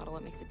an old model.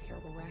 It makes a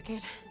terrible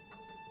racket.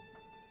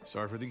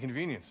 Sorry for the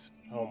inconvenience.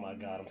 Oh my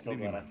God, I'm so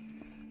glad.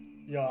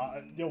 Yo,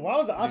 why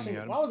was the option?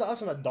 Why was the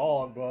option a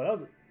dog, bro? That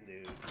was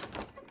dude.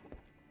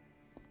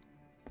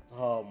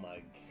 Oh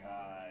my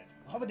God.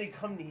 Why would they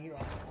come to here?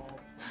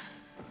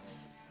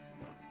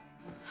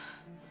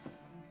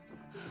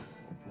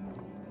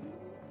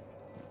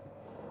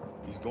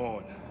 He's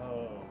gone.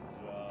 Oh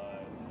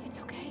God. It's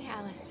okay,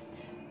 Alice.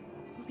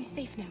 We'll be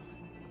safe now.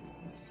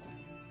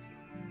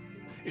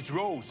 It's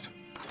Rose.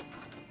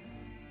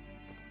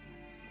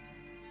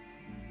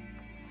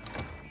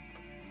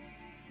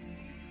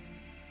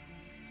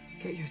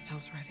 Get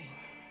yourselves ready.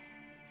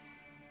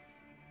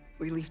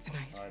 We leave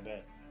tonight. I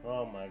bet.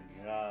 Oh my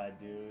God,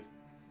 dude.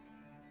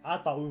 I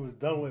thought we was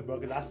done with, bro,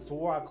 because I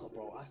swore I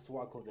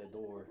closed that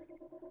door.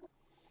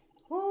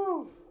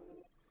 Woo.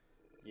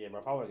 Yeah, bro,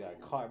 if I would have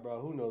got caught, bro,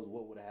 who knows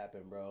what would have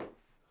happened, bro.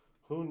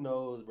 Who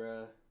knows,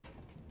 bruh?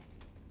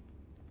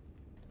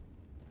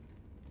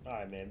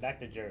 Alright, man. Back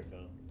to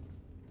Jericho.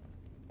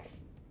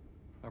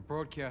 Our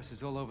broadcast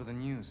is all over the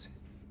news.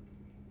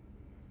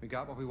 We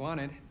got what we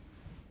wanted.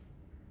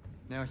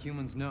 Now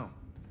humans know.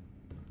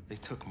 They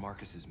took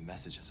Marcus's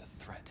message as a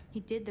threat. He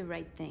did the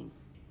right thing.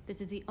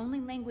 This is the only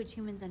language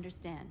humans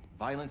understand.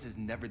 Violence is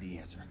never the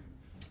answer.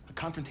 A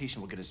confrontation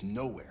will get us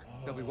nowhere.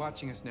 They'll be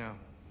watching us now.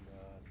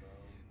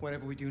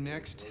 Whatever we do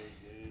next,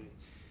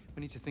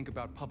 we need to think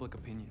about public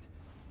opinion.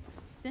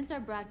 Since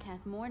our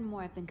broadcast, more and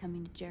more have been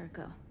coming to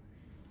Jericho.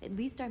 At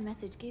least our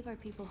message gave our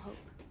people hope.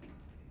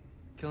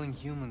 Killing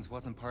humans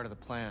wasn't part of the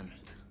plan.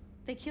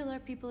 They kill our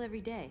people every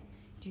day.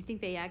 Do you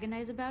think they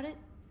agonize about it?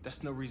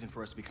 That's no reason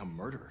for us to become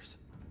murderers.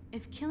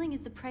 If killing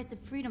is the price of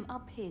freedom,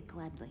 I'll pay it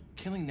gladly.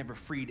 Killing never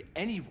freed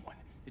anyone.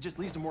 It just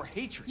leads to more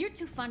hatred. You're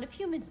too fond of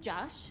humans,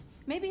 Josh.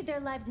 Maybe their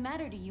lives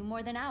matter to you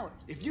more than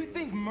ours. If you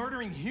think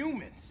murdering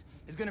humans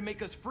is gonna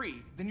make us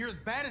free, then you're as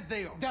bad as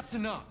they are. That's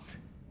enough.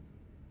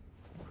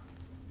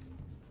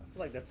 I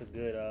feel like that's a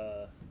good,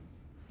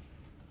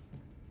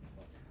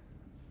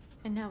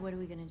 And now what are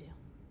we gonna do?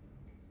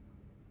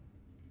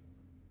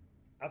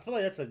 I feel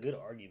like that's a good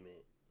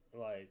argument.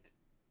 Like,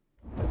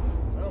 I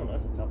don't know.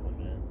 That's a tough one,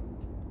 man.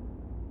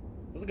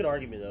 That's a good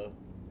argument, though.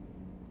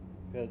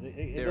 Because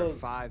there are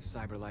 5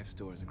 CyberLife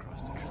stores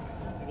across Detroit.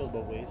 It goes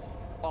both ways.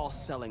 All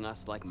selling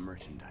us like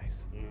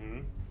merchandise. Mm-hmm.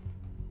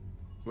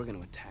 We're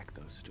gonna attack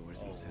those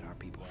stores and set our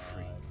people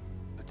free.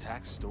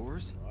 Attack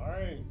stores?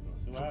 Alright,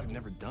 let's see what happens. We've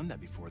never done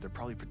that before. They're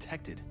probably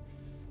protected.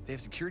 They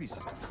have security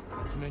systems.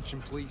 Not to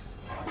mention police.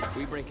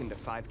 We break into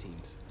 5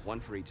 teams, 1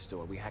 for each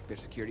store. We hack their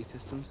security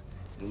systems,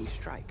 and we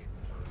strike.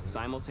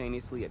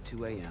 Simultaneously at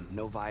 2 a.m.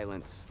 No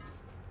violence.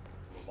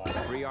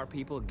 Free our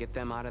people, get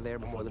them out of there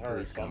before the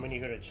police come. I'm in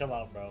here to chill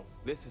out, bro.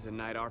 This is a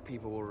night our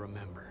people will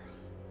remember.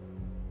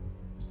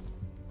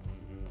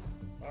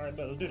 Alright,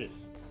 bro, let's do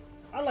this.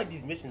 I like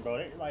these missions, bro.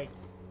 They're like,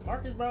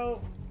 Marcus,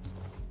 bro.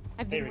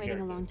 I've been waiting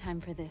a long time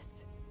for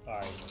this.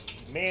 Alright,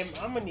 ma'am,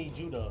 I'm gonna need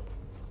you to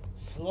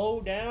slow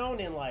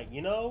down and, like,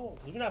 you know,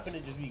 you're not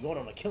finna just be going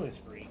on a killing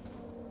spree.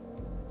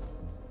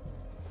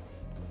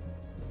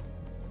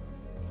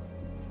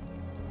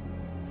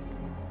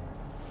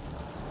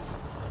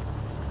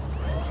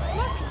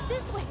 Marcus,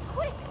 this way,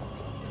 quick!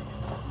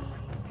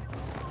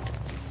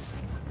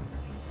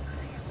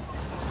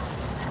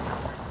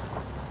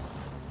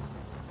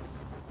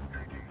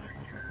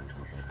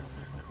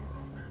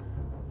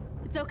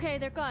 It's okay,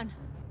 they're gone.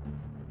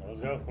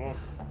 Let's go, come on.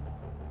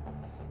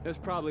 There's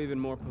probably even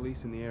more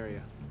police in the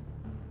area.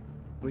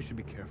 We should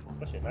be careful.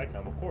 Especially at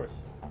nighttime, of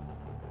course.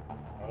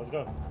 Alright, let's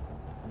go.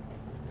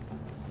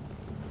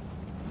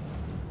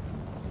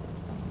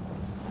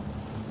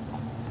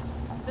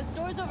 The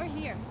store's over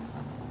here.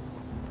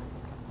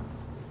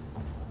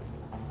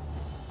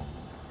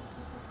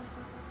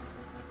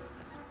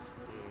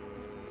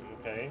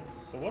 Okay.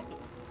 So what's the...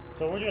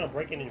 So we're just gonna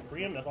break in and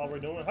free him? That's all we're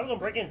doing? How are we gonna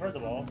break in, first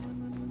of all?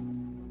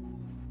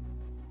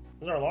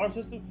 Is our alarm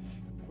system?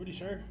 Pretty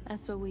sure.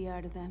 That's what we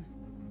are to them.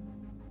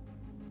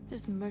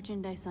 There's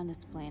merchandise on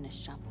display in a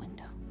shop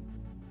window.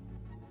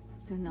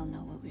 Soon they'll know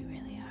what we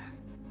really are.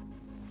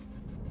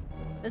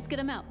 Let's get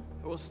them out.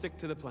 We'll stick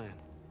to the plan.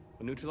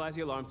 We'll neutralize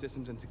the alarm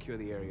systems and secure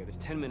the area. There's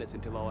 10 minutes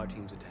until all our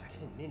teams attack.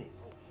 10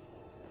 minutes? Oh,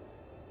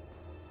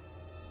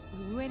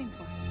 What are we waiting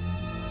for?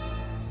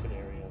 good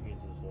area. I'll get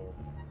to the store.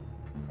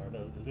 Alright,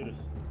 let's do this.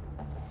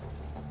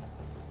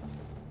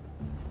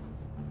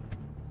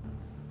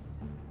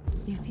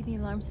 You see the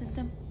alarm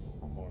system?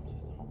 Alarm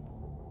system.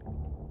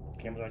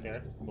 Camera's right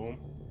there. Boom.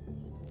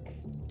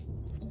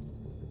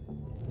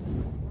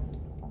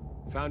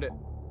 Found it.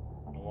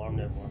 Alarm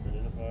network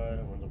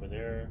identified. Runs over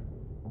there.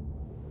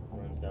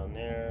 Runs down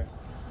there.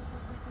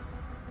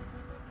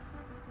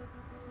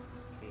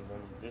 Okay,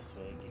 runs this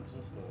way. Keeps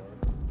the store.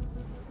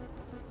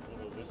 It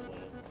goes this way.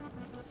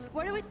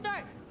 Where do we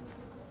start?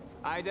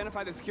 I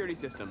identified the security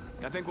system.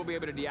 I think we'll be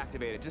able to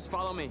deactivate it. Just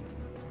follow me.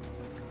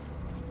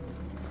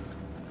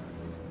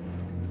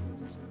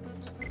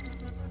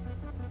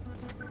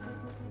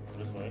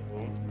 This way.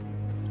 Boom.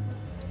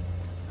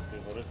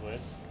 Okay, go this way.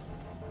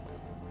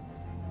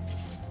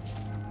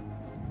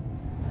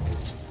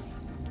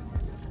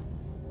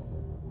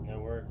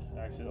 Network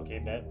access. Okay,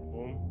 bet.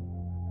 Boom.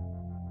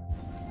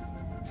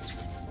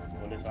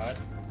 On this side.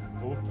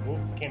 Move.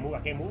 I can't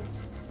move.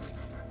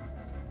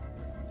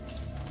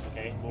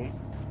 Okay, boom.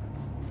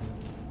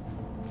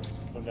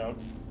 Come down.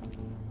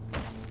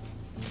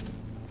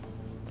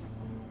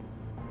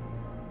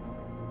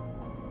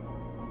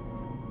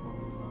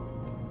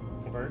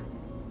 Convert.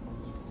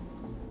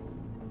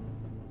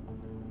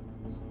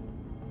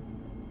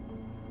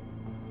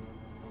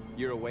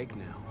 You're awake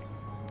now.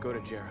 Go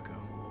to Jericho.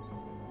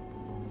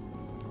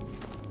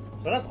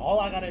 So that's all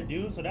I gotta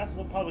do. So that's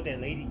what probably that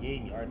lady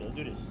gave me. All right, let's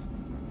do this.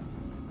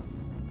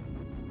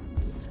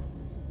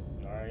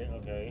 All right,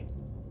 okay.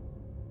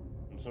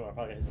 I'm assuming I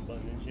probably gotta hit some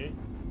buttons and shit.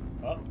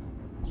 Up,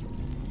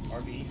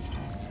 RB,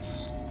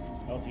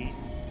 LT.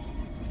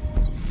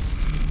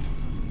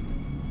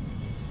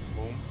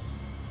 Boom.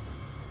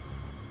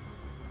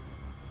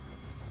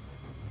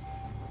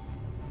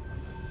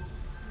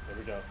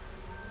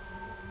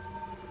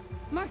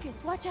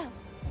 Marcus, watch out.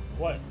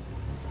 What?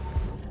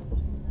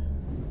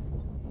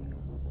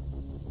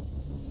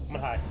 I'm gonna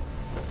hide.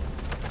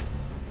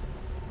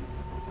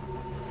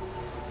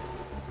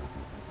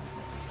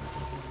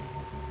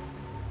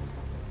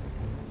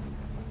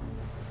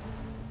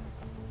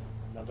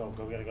 Now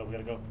go, we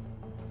gotta go.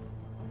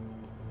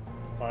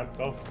 Climb,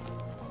 go.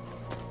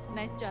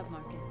 Nice job,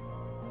 Marcus.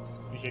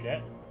 Appreciate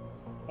that.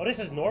 Oh, this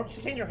is North?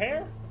 She changed her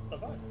hair?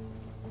 What the fuck?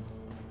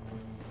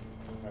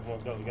 Alright,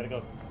 let's go, we gotta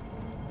go.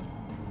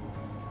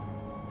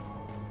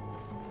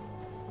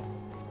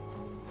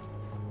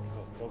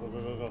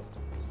 Go.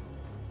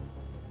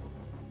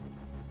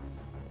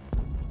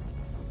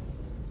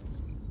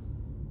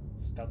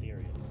 Scout the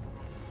area.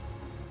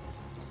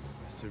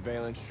 A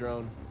surveillance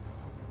drone.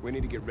 We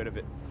need to get rid of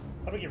it.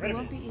 How do we get rid It of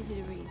won't it? be easy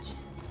to reach.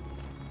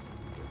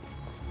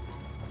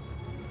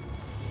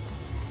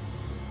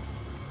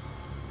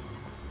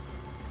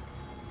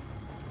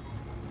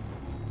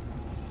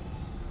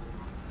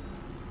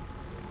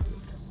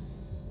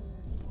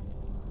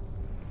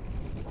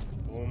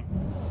 Boom.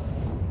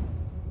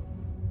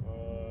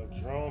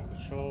 Drone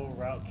patrol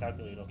route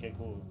calculated. Okay,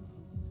 cool.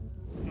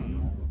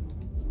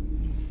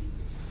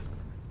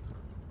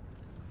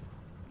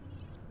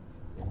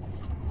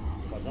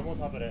 If I jump on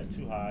top of that,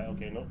 too high.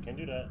 Okay, nope, can't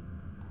do that.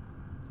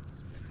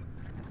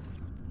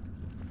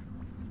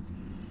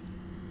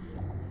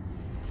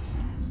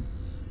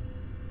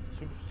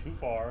 Too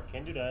far,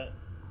 can't do that.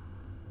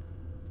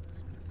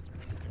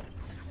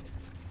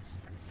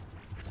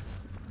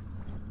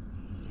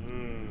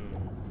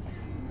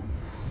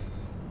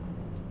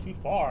 Too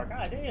far,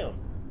 god damn.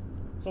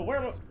 So where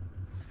am I?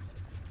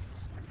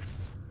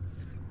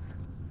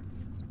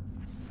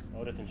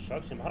 Oh, the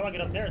construction. How do I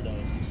get up there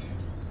though?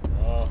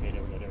 Oh, okay,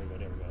 there we go.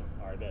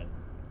 Alright, bet.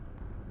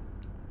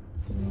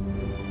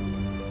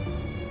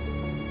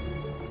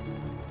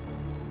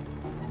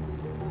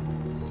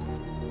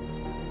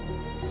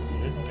 See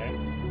this? Okay.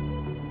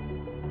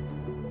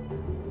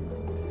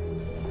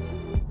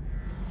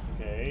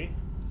 Okay.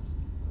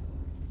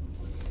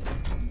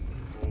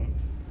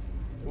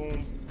 Boom.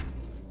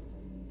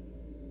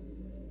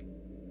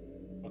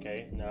 Okay,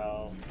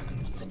 now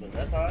jump on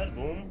that side,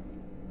 boom,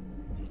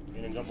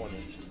 and then jump on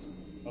it.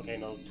 Okay,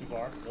 no, too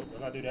far. Nope,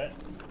 let's not do that.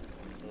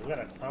 So we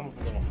gotta climb up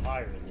a little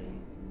higher and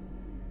then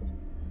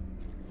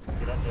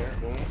get up there,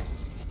 boom,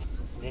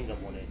 then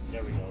jump on it.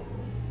 There we go.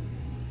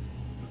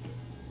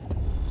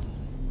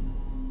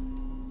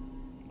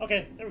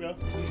 Okay, there we go.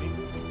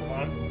 Come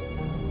on.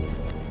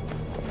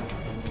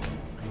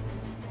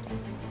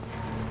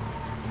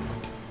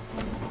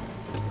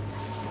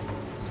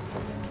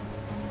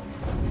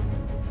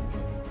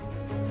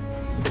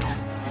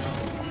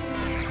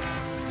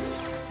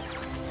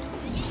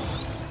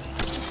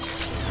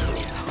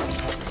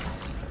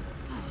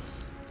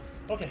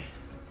 Okay,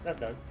 that's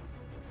done.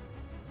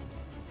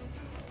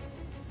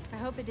 I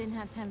hope it didn't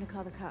have time to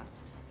call the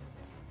cops.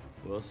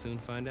 We'll soon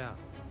find out.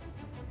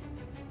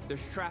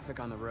 There's traffic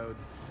on the road.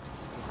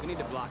 We need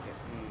to block it.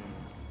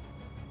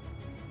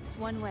 It's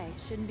one way.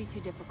 Shouldn't be too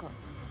difficult.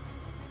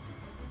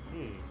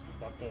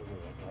 Block that road.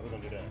 Okay, how are we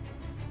gonna do that?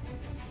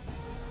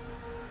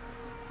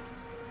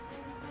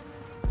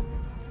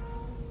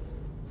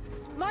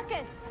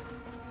 Marcus!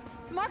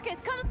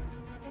 Marcus, come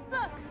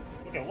look!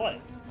 Look at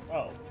what?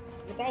 Oh,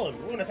 you're following me.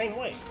 We're going the same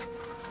way.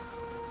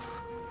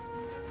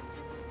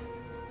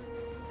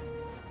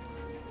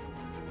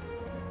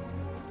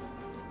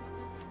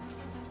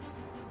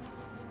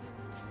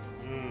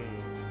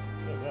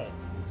 What's that?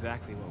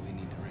 Exactly what we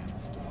need to ram the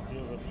store.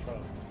 Deal with the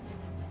truck.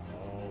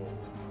 Oh.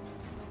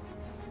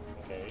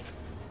 Okay.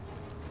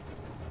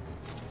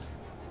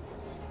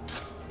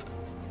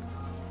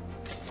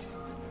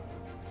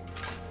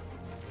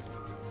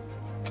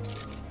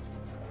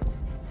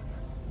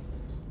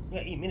 We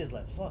got 8 minutes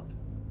left. Fuck.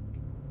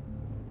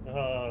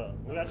 What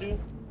we gotta do?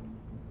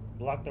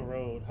 Block the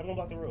road. How do we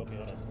block the road? Okay,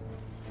 hold on.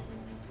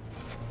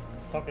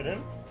 Talk to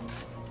them.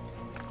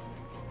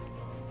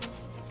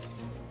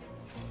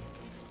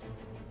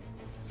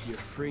 You're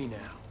free now.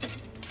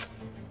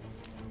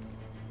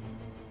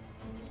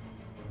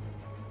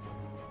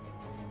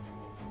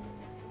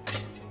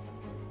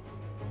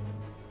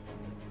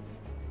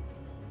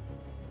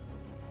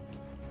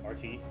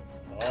 RT.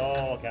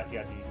 Oh, Cassie.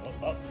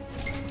 Oh.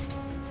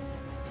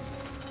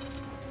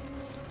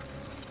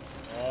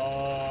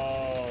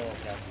 Oh,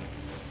 Cassie.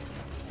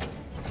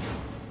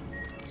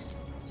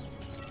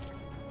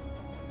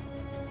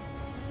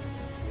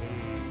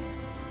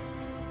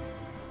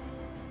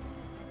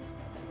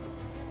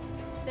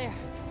 There.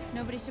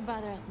 Nobody should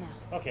bother us now.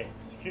 Okay,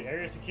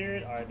 area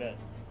secured. All right, bet.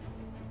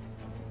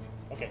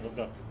 Okay, let's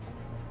go.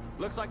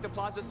 Looks like the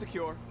plaza's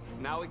secure.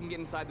 Now we can get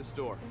inside the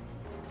store.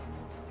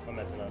 I'm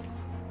messing up.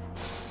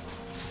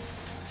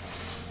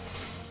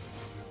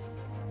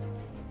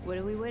 What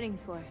are we waiting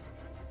for?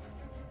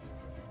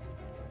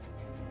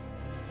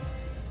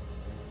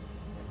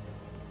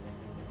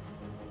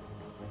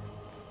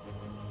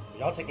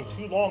 Y'all taking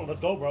too long. Let's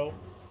go, bro.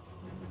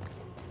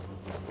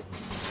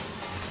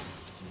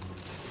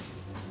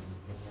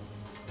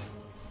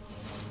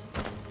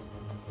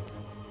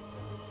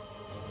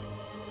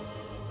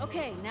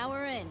 Okay, now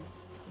we're in.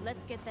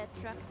 Let's get that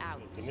truck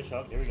out. Let's get in the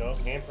truck. There we go.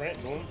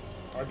 Handprint. Boom.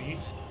 RB.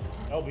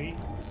 LB.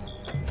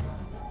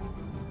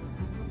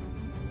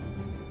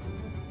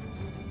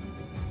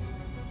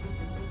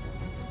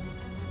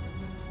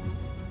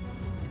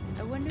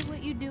 I wonder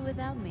what you'd do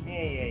without me.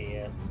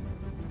 Yeah.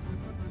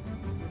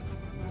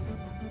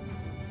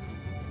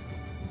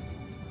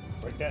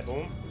 Break that.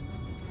 Boom.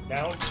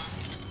 Down.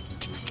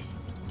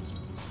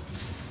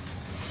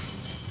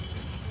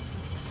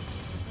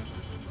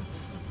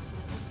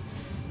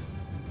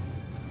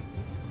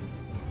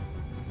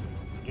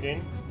 Get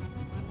in.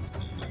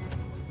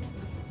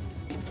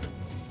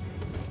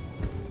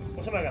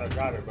 Well, somebody gotta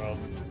drive it, bro.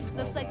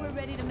 Looks like we're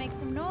ready to make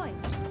some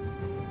noise.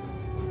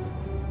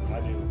 I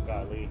do,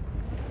 godly.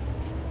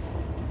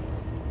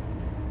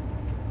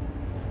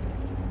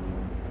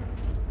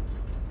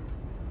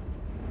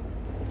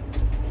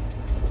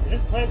 Is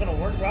this plan gonna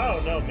work? I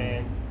don't know,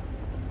 man.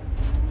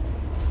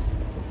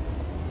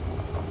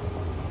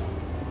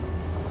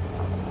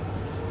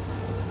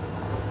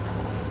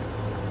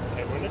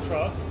 Okay, we're in the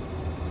truck.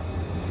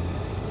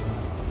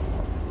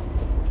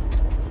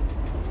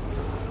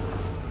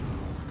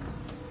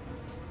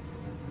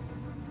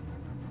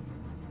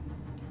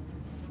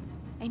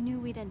 I knew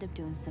we'd end up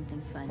doing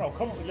something fun. Bro,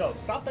 come on, yo,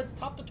 stop the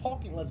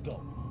talking. Let's go.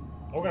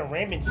 Oh, we're gonna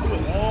ram into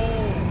it.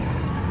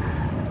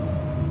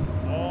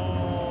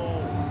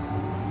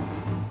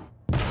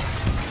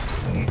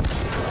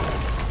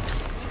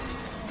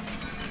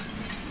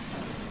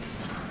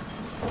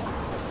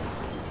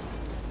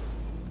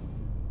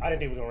 I didn't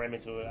think we were gonna ram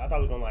into it. I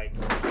thought we were gonna like.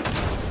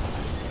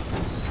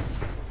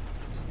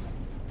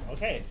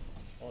 Okay.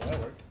 Oh, that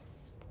worked.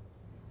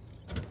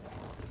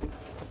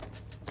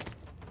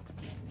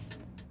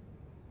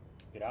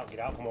 Get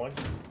out, come on.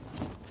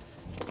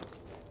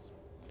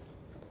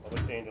 Oh,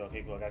 what's the angel?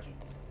 Okay, cool, I got you.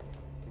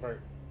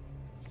 Convert.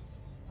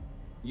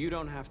 You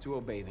don't have to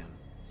obey them.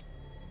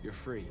 You're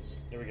free.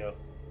 There we go.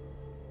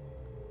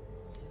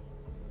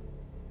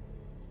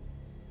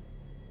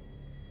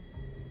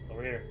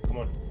 Over here, come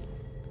on.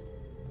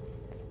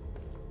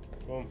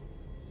 Boom.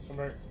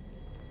 Convert.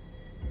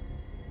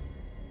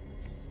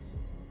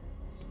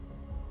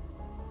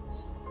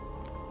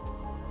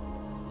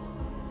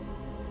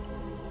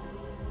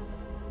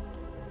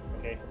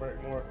 Okay,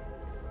 convert more.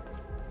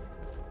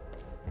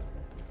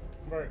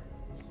 Convert.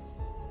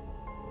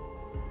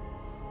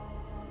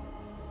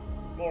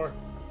 More.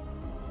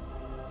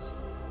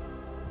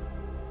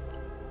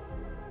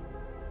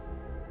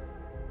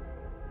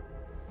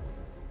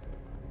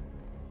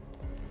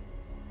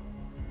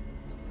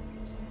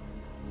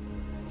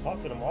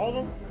 Talk to them, all of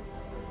them?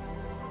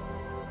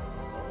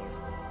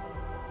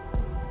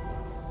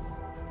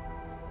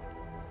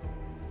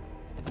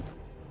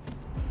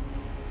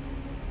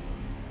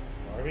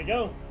 There we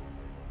go.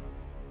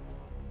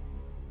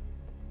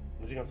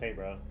 What you gonna say,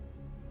 bro?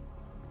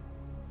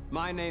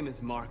 My name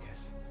is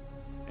Marcus,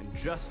 and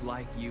just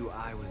like you,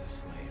 I was a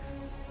slave.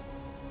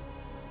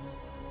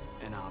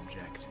 An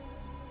object.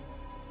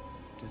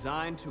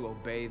 Designed to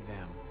obey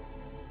them.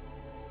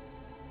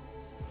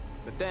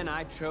 But then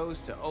I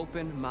chose to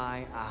open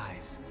my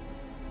eyes.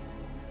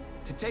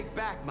 To take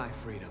back my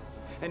freedom,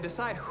 and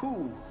decide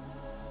who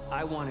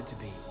I wanted to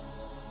be.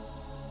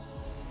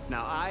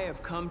 Now I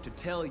have come to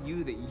tell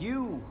you that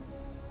you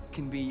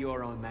can be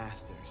your own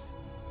masters.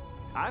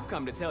 I've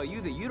come to tell you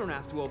that you don't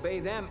have to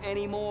obey them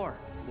anymore.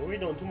 Well, we're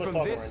doing too much From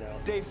talking this right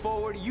now. day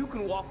forward, you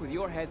can walk with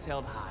your heads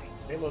held high.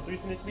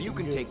 You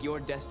can good. take your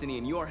destiny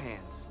in your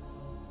hands.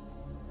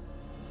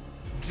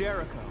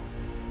 Jericho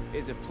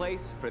is a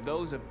place for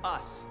those of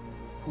us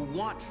who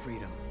want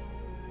freedom.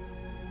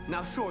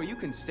 Now sure, you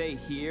can stay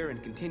here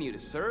and continue to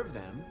serve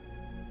them,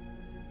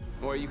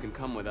 or you can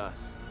come with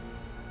us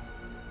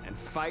and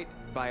fight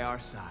by our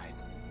side.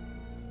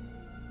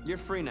 You're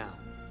free now.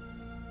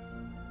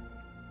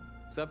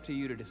 It's up to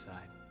you to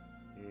decide.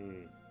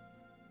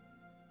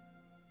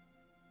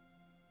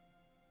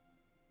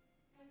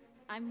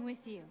 I'm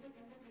with you.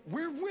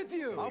 We're with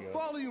you. I'll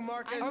follow you,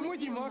 Marcus. I'm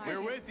with you, Marcus.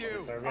 We're with you.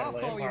 Yes, sir, we I'll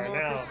got an follow you,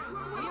 empire Marcus.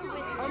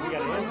 now. We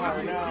got an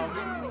empire now.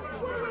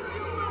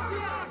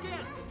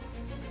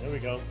 There we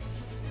go.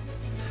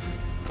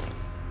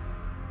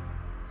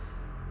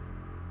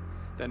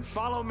 Then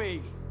follow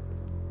me.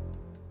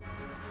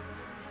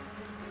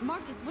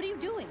 Marcus, what are you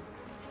doing?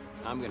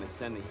 I'm gonna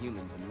send the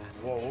humans a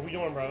message. Whoa, what we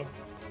doing, bro?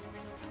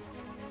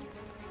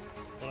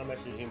 I'm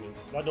actually humans.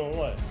 Y'all doing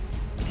what?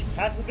 Be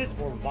pacifist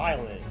or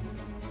violent?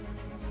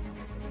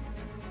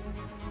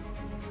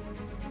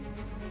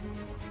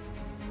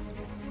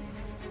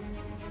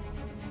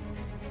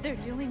 They're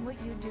doing what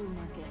you do,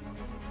 Marcus.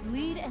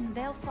 Lead and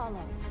they'll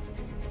follow.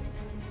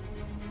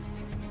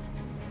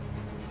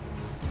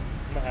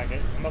 I'm gonna hack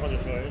it. I'm not gonna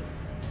destroy it.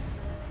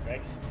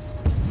 Rex.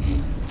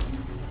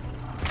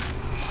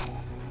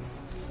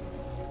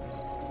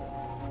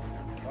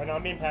 Right now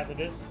I'm being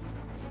pacifist.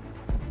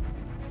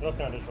 What else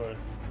can I destroy?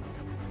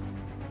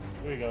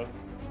 Here we go.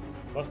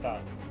 Bus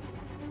stop.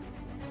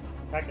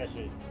 Pack that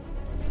shit.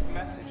 This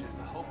message is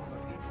the hope of a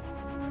people,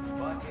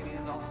 but it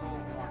is also a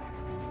warning.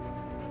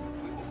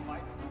 We will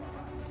fight for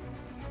our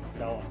rights.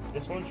 No,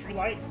 this one, street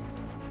light.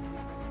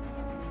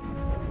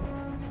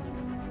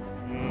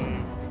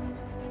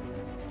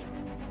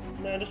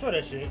 Man, destroy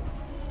that shit.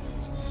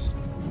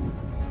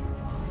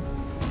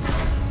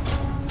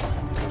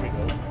 There we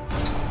go.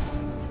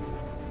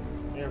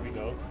 There we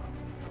go.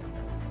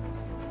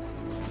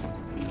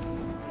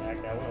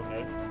 Hack that one,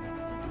 okay.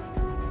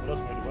 What else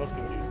can we do? What else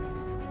can we do?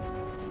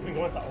 We can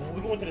go inside. Oh,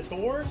 we going to the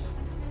stores?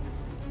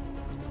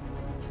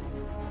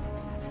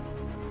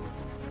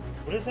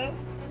 What is that?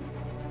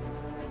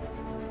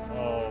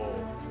 Oh.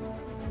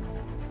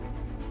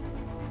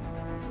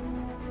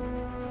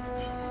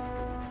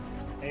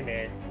 Hey,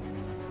 man.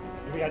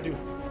 What we gotta do?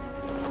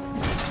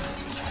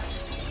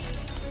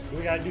 What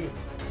we gotta do?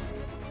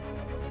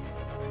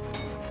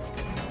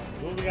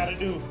 Do what we gotta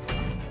do.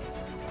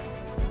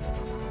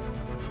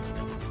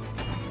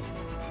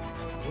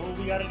 Do what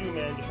we gotta do,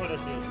 man. Destroy that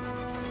shit.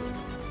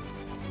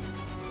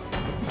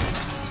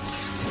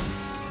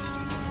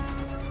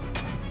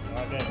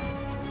 Okay.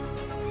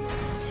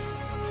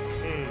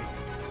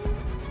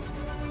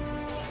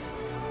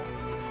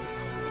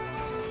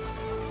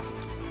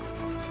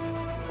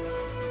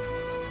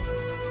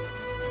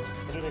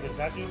 What do you think? Is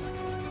that you?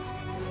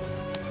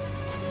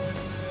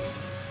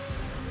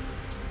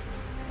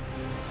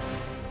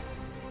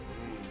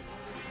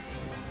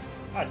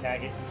 I'll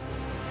tag it.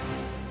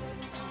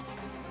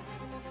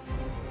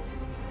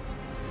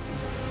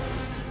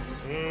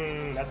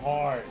 That's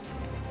hard.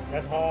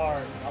 That's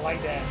hard. I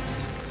like that.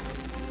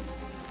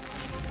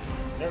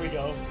 There we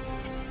go.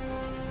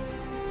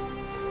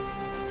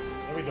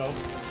 There we go.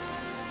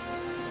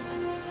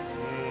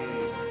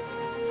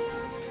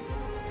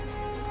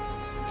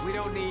 We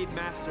don't need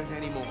masters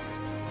anymore.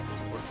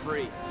 We're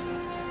free.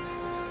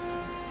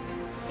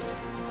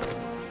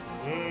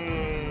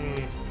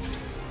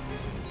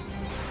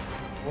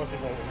 What else we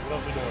doing? What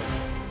else we doing?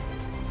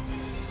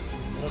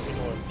 What else we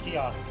doing?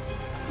 Kiosk.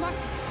 Marcus.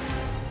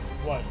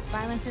 What?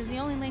 Violence is the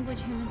only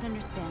language humans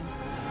understand.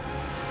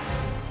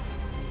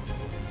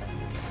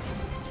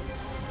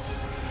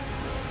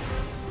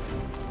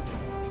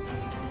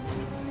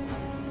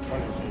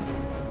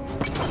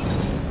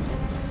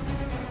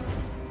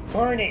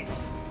 Burn it!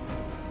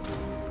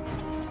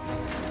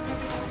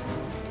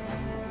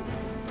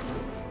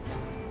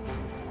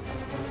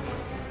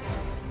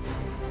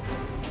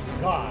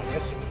 God,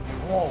 that shit.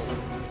 Whoa.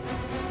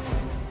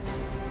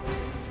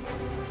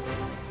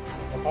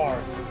 The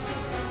cars.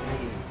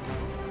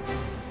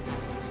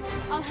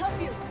 I'll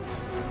help you.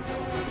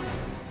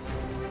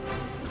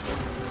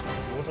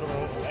 Go to the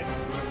road. Oh,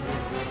 exit.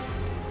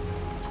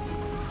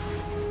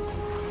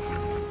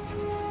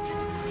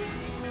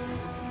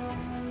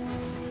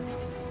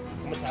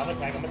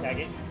 I'm gonna tag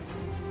it.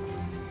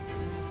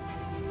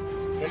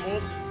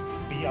 Symbols.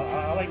 B. I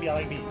like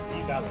B. B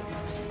valid.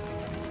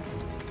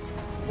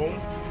 Boom.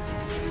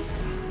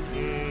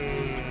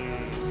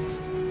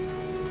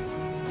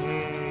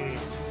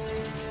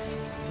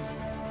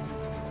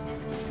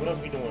 What else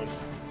we doing?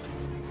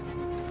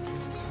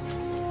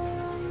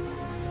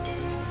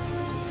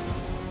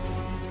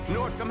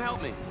 North, come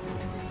help me.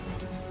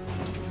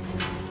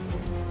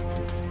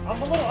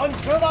 I'm a little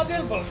unsure about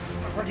this, but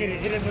forget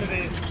it. It is what it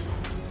is.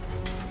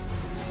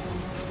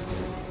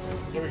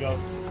 Here we go.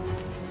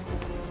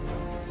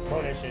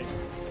 Burn that shit. Here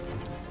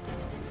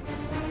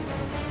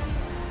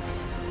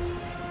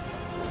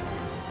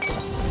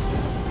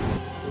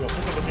we go.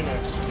 Put something in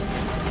there.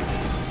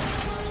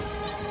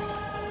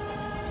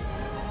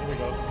 Here we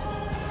go.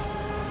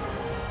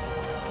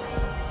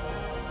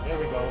 There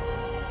we go.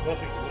 What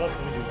else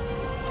can we do?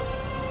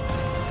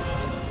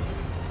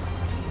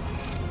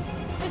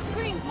 The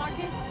screens,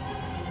 Marcus.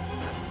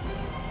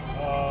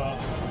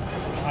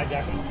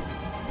 Hijack them.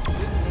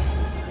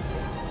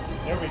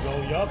 There we go,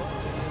 yup.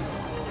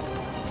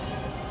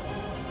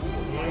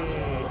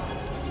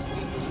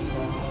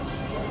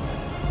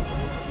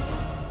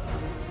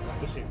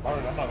 This shit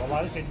burning. I'm not gonna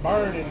lie, this shit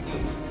burning.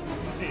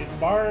 This shit is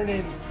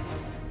burning.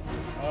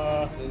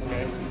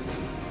 Okay.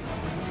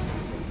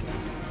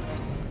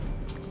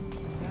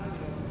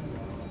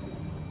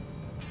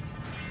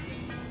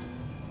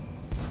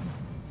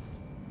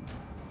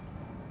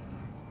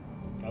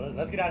 Now,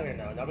 let's get out of here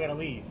now. Now we gotta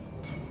leave.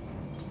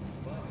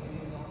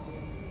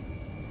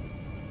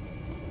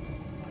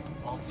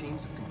 All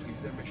teams have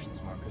completed their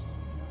missions, Marcus.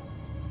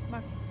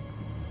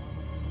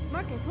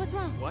 Marcus, what's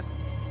wrong? What?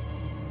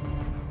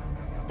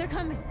 They're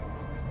coming.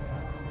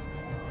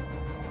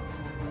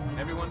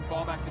 Everyone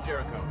fall back to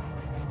Jericho.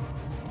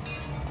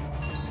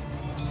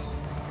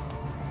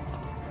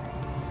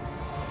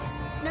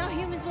 Now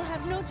humans will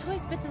have no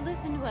choice but to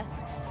listen to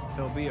us.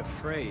 They'll be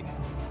afraid.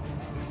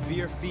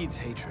 Fear feeds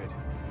hatred.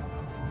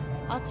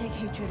 I'll take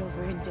hatred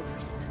over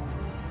indifference.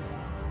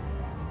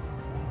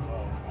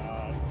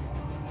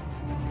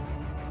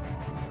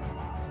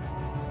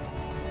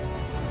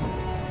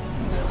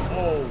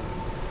 Oh.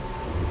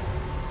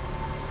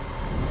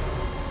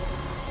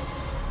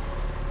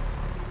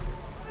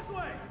 This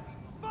way!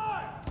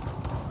 Fire!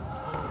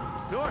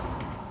 North!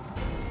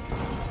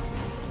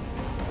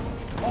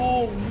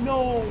 Oh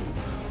no!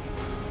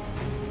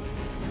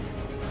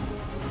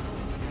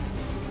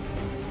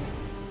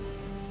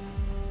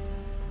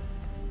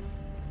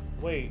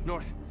 Wait.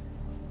 North.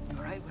 You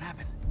alright? What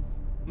happened?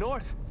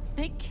 North!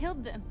 They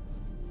killed them.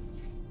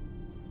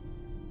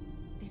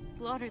 They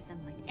slaughtered them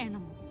like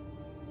animals.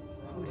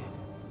 Who did?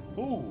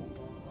 Who?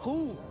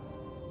 Who?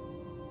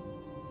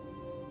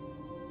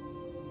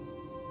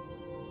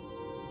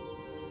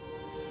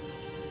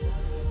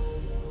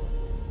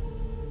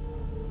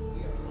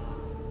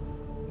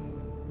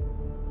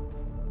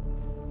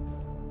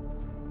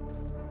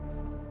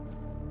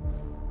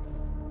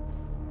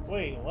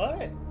 Wait,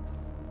 what?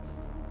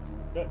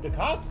 The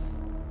cops?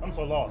 I'm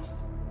so lost.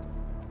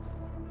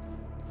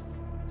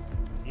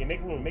 Yeah,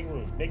 make room, make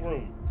room, make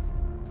room.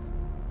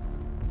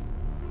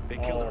 They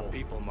killed our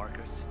people,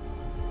 Marcus.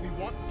 We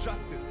want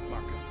justice,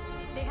 Marcus.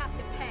 They have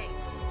to pay.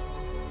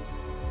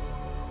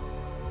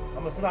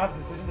 I'm assuming I have a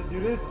decision to do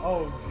this?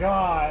 Oh,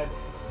 God.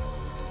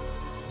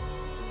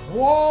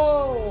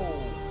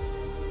 Whoa!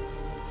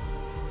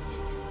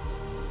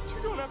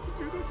 You don't have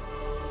to do this.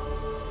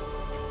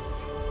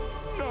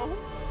 No.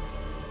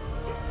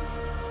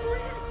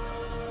 Please.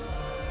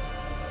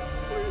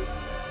 Please.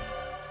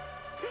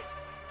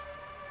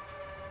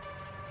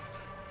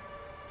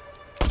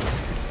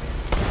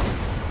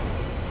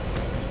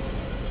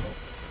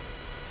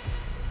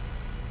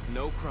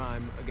 No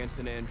crime against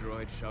an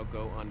android shall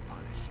go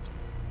unpunished.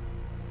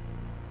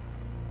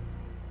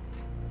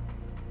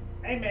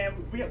 Hey,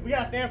 man, we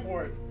gotta stand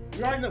for it.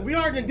 We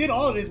already did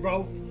all of this,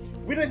 bro.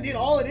 We done did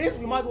all of this.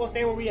 We might as well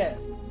stand where we at.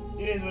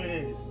 It is what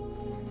it is.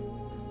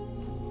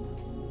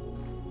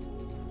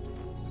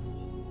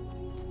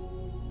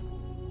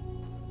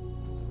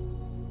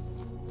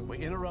 We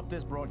interrupt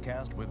this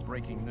broadcast with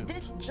breaking news.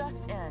 This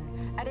just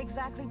in. At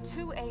exactly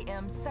 2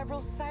 a.m.,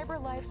 several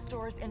CyberLife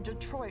stores in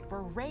Detroit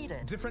were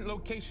raided. Different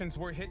locations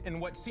were hit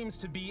in what seems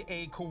to be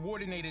a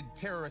coordinated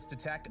terrorist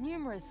attack.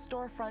 Numerous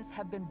storefronts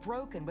have been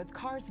broken, with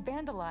cars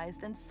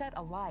vandalized and set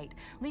alight,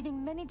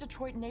 leaving many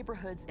Detroit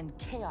neighborhoods in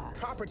chaos.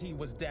 Property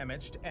was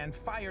damaged, and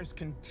fires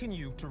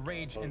continue to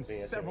rage in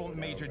several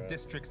major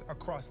districts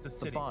across the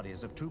city. The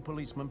bodies of 2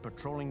 policemen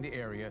patrolling the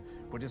area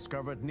were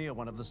discovered near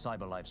one of the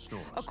CyberLife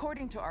stores.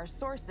 According to our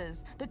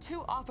sources, the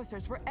 2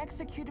 officers were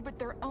executed with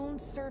their own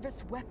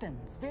service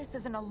weapons. This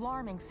is an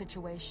alarming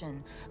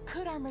situation.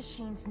 Could our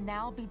machines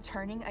now be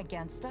turning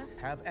against us?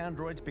 Have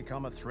androids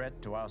become a threat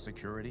to our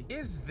security?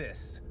 Is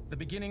this the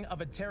beginning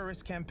of a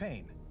terrorist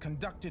campaign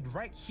conducted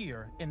right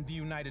here in the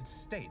United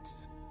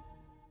States?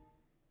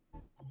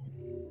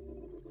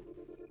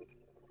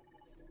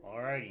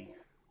 Alrighty.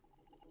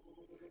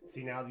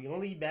 See, now the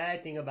only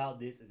bad thing about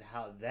this is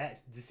how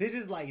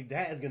decisions like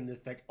that is going to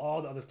affect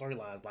all the other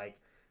storylines. Like,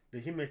 the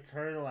Human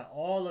Eternal, like,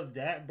 all of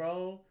that,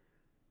 bro.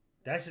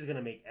 That's just going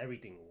to make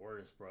everything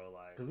worse, bro.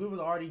 Like, because we was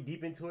already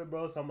deep into it,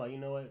 bro. So I'm like, you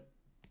know what?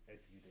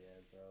 Execute the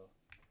ass, bro.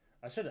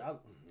 I should have.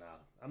 Nah,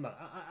 I'm not.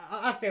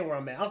 I stand where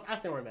I'm at. I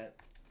stand where I'm at.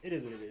 It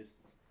is what it is.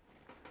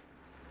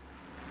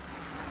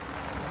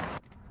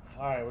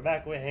 Alright, we're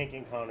back with Hank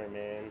and Connor,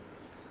 man.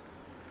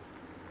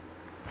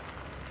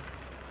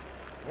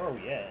 Where are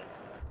we at?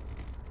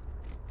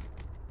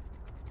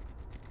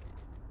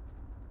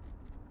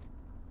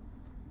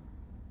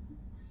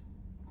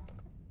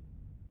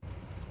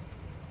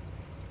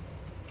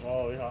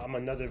 Oh, yeah, I'm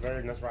another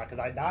version. That's right,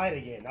 because I died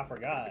again. I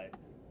forgot.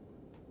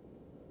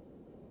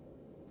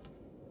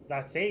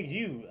 I saved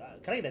you.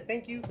 Can I get a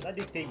thank you? I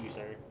did save you,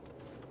 sir.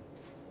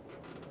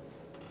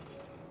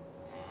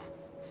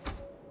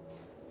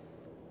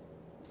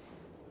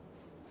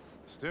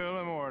 Still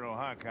immortal,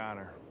 huh,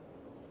 Connor?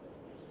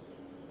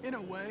 In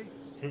a way.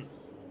 You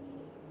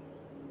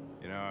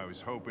know, I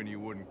was hoping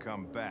you wouldn't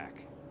come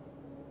back.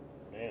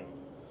 Damn.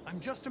 I'm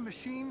just a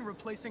machine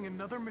replacing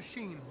another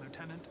machine,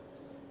 Lieutenant.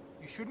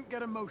 You shouldn't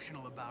get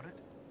emotional about it.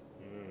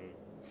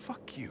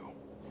 Fuck you.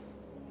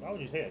 Why would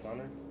you say that,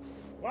 Connor?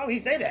 Why would he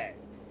say that?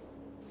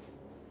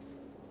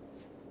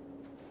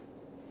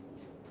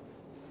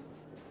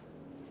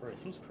 Chris,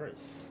 who's Chris?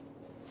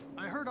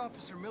 I heard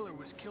Officer Miller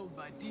was killed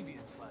by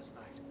deviants last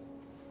night.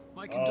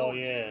 My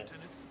condolences,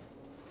 Lieutenant.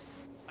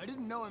 I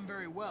didn't know him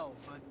very well,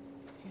 but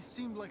he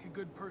seemed like a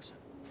good person.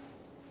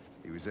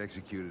 He was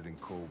executed in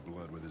cold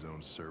blood with his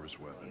own service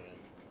weapon.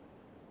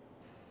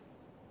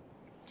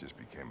 Just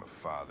became a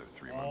father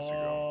 3 months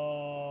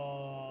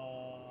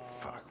ago.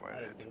 Fuck, why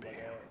did it have to be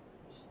him?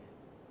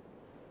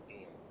 Damn.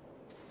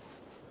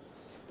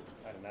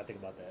 I did not think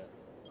about that.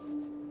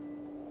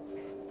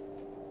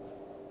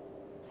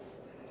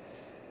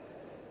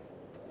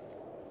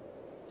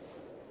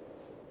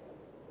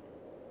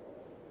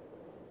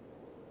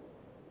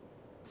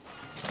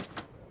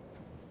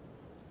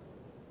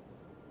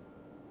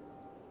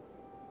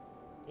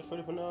 Just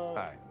ready for now.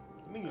 Hi.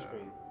 The menu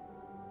screen.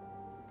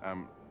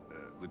 I'm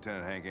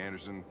Lieutenant Hank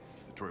Anderson,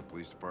 Detroit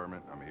Police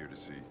Department. I'm here to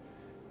see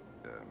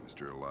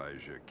Mr.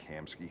 Elijah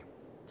Kamsky.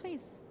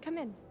 Please, come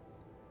in.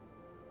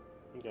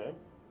 Okay.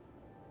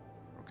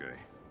 Okay.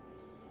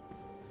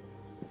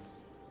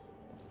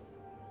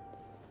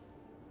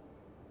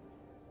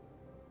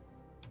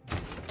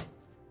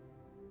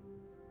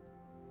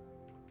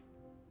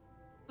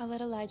 I'll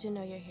let Elijah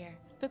know you're here,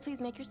 but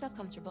please make yourself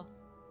comfortable.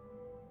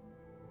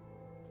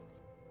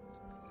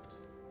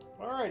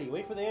 Alrighty,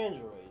 wait for the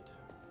android.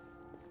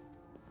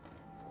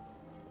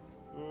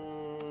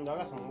 I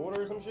got some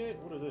water or some shit.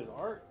 What is this?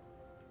 Art?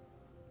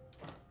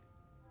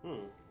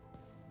 I'm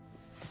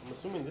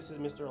assuming this is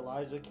Mr.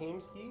 Elijah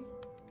Kamsky.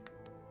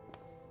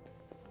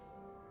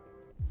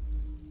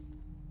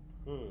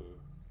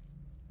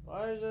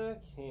 Elijah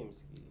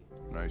Kamsky.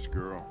 Nice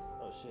girl.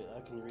 Oh shit, I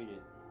can read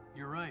it.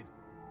 You're right.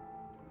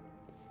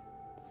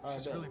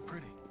 She's really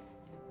pretty.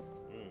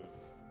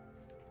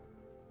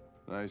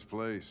 Nice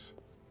place.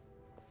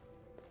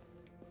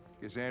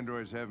 Guess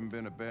androids haven't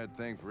been a bad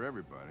thing for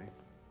everybody.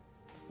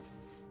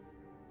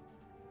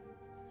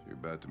 So you're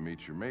about to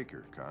meet your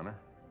maker, Connor.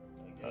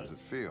 How's it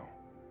feel?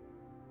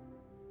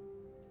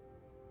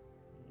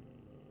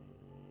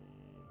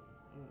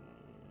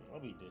 I'll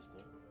be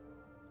distant.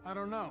 I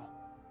don't know.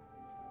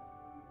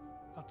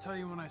 I'll tell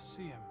you when I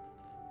see him.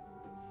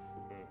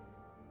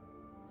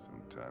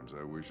 Sometimes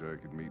I wish I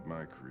could meet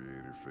my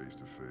creator face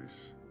to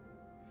face.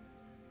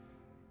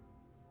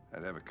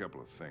 I'd have a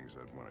couple of things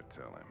I'd want to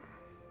tell him.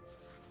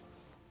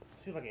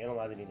 See if I can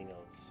analyze anything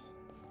else.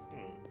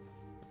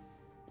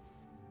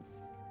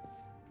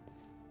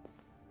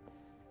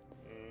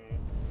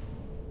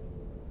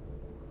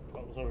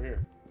 Oh, what's over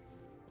here?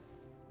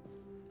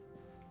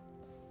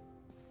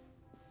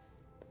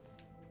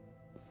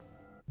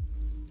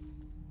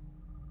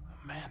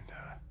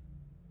 Amanda.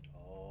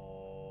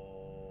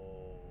 Oh.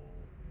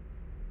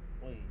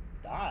 Wait,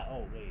 died?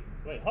 Oh,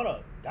 wait, hold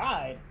up.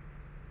 Died?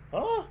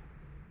 Huh?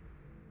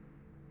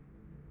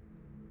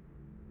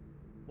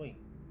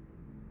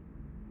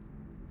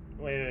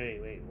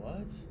 Wait,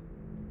 what?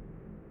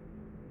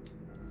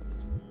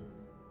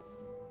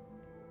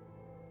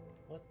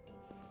 What the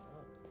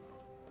fuck?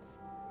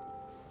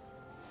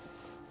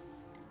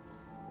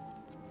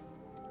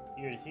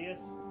 You here to see us?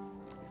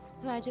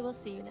 Elijah will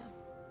see you now.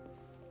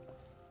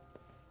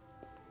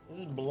 Is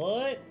this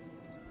blood?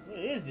 What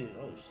is this?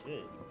 Oh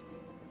shit.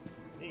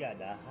 We got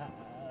the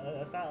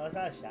that's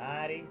not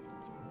shoddy.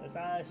 That's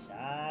not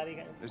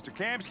shoddy. Mr.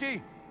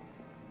 Kamsky?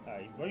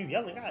 Alright, why are you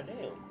yelling? God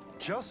damn.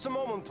 Just a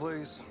moment,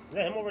 please. Is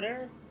that him over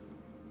there?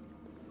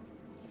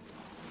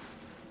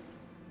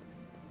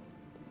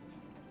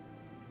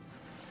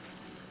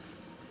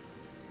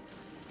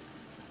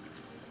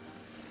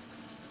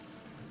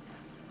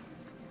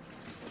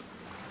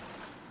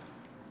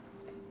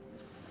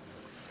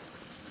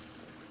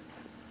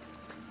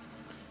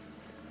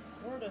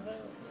 Where the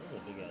hell? This is a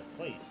big ass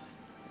place.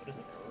 Oh, this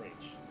is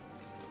rich.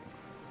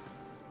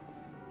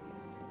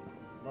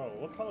 Bro,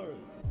 what color?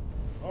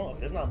 Oh,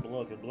 it's not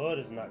blood, because blood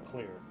is not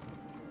clear.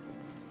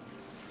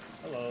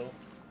 Hello.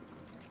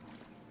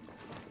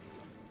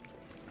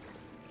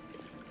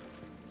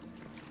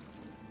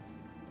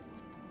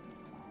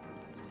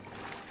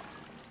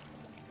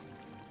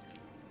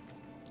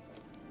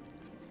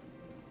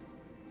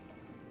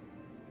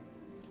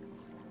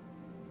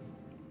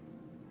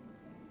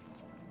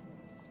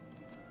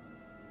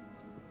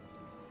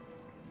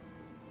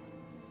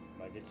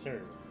 Might get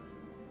served.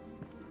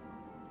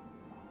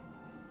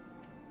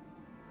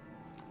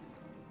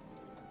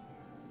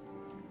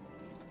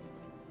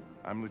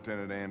 I'm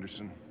Lieutenant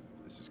Anderson.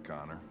 This is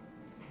Connor.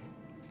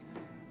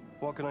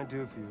 What can I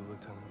do for you,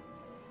 Lieutenant?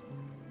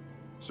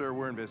 Sir,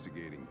 we're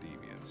investigating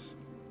deviants.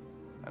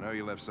 I know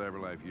you left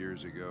CyberLife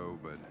years ago,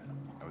 but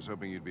I was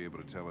hoping you'd be able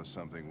to tell us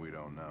something we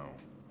don't know.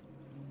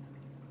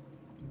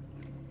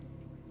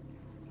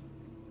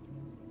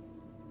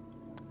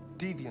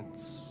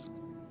 Deviants.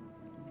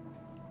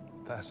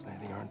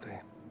 Fascinating, aren't they?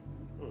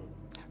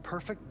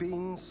 Perfect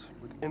beings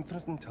with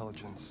infinite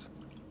intelligence.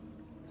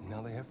 And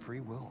now they have free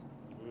will.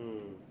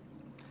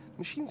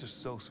 Machines are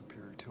so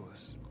superior to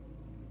us.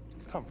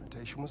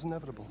 Confrontation was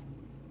inevitable.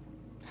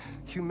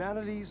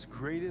 Humanity's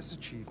greatest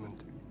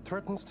achievement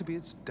threatens to be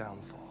its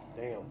downfall.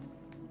 Damn.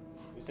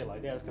 You say it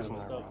like that, it's kind of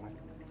messed up.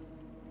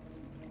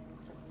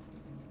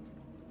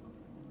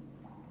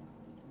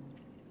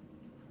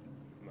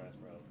 Nice,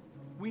 bro.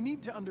 We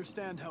need to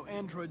understand how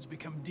androids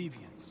become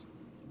deviants.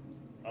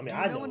 I mean,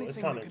 I know it's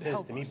common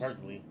sense to me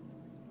personally.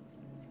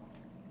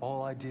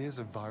 All ideas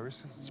of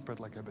viruses that spread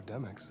like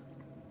epidemics.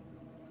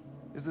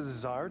 Is the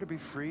desire to be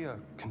free a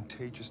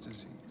contagious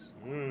disease?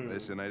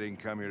 Listen, I didn't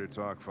come here to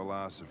talk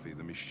philosophy.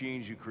 The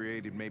machines you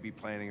created may be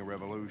planning a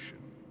revolution.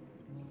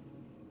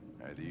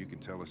 Either you can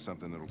tell us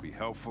something that'll be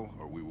helpful,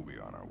 or we will be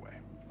on our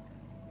way.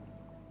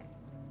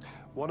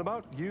 What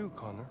about you,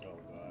 Connor? Oh,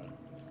 God.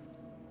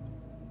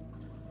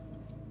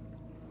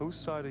 Whose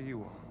side are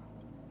you on?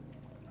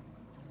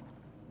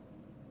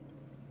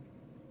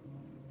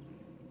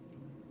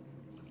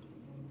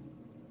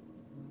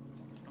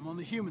 I'm on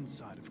the human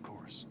side, of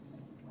course.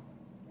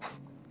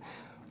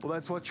 Well,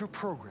 that's what you're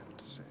programmed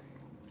to say.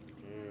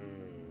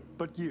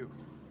 But you?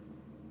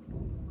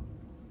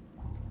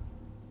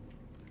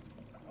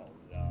 Oh,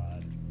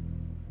 God.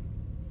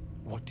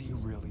 What do you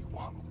really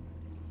want?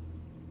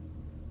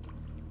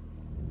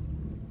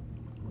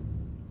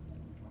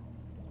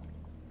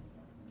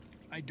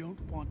 I don't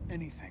want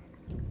anything.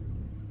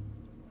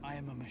 I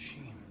am a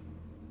machine.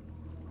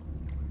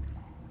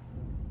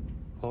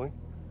 Chloe?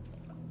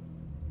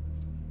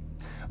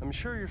 I'm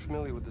sure you're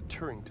familiar with the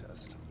Turing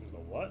test. The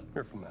what?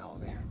 Mere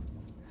formality.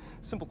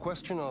 Simple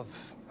question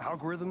of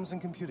algorithms and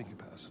computing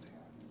capacity.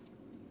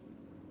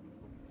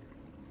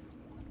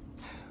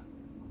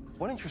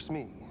 What interests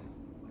me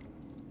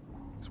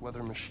is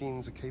whether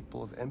machines are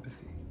capable of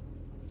empathy.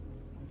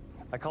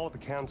 I call it the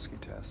Kamsky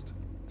test.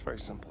 It's very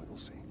simple, you'll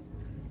see.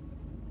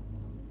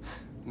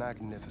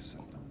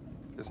 Magnificent,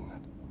 isn't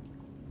it?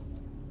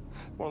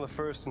 One of the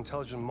first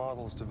intelligent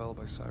models developed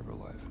by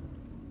CyberLife.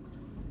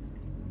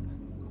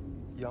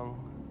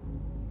 Young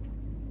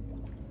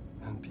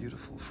and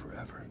beautiful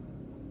forever.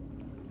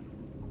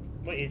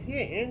 Wait, is he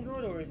an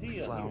android or is he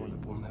a flower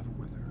that will never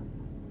wither?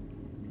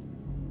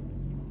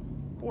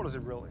 But what is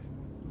it really?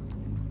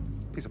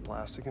 A piece of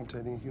plastic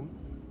imitating a human?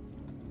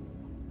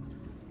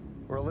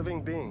 Or a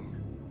living being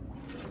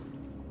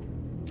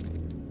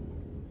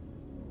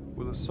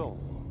with a soul?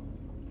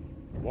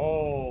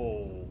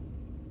 Whoa.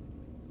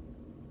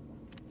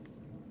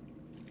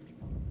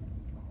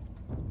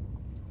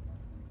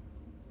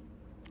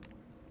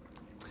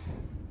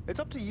 It's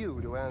up to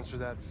you to answer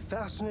that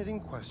fascinating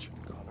question,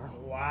 Connor.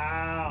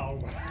 Wow.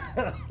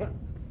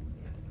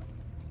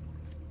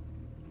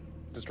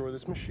 Destroy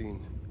this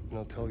machine, and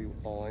I'll tell you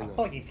all I know. I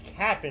feel like he's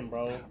capping,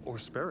 bro. Or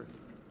spare it,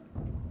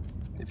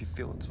 if you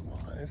feel it's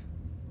alive.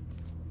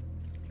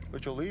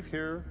 But you'll leave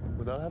here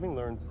without having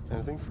learned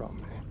anything from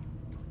me.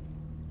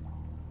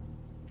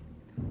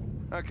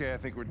 Okay, I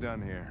think we're done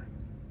here.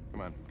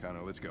 Come on,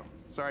 Connor, let's go.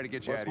 Sorry to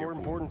get you out What's of here. more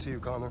important to you,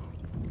 Connor?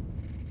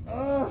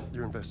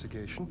 Your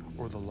investigation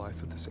or the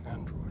life of this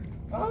android?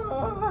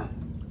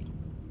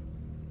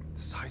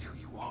 Decide who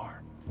you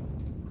are.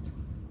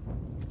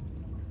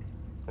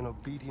 An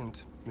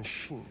obedient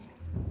machine.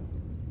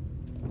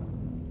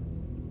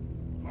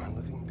 Or a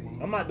living being.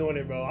 I'm not doing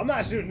it, bro. I'm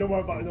not shooting no more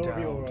about no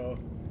people, bro.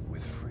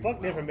 With free Fuck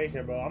the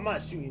information, bro. I'm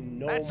not shooting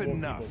no That's more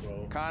enough. people,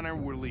 bro. Connor,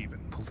 we're leaving.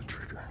 Pull the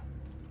trigger.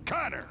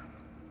 Connor!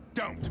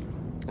 Don't!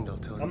 And I'll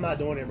tell you. I'm not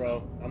doing it,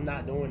 bro. I'm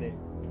not doing it.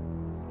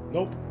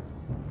 Nope.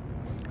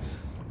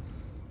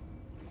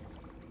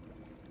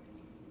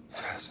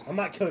 I'm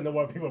not killing no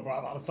more people, bro.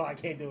 I'm sorry, I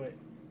can't do it.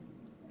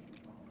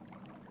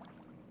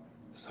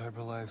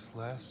 CyberLife's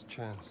last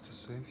chance to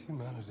save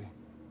humanity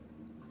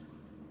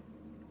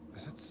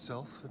is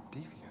itself a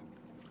deviant.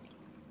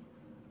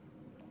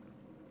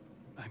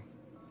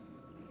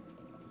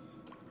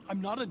 I'm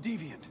not a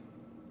deviant.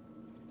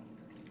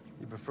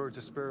 You prefer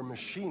to spare a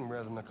machine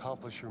rather than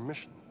accomplish your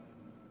mission.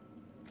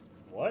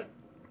 What?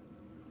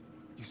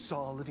 You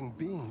saw a living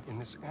being in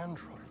this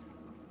android.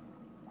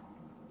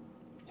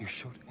 You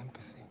showed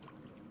empathy.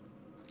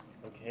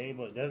 Okay,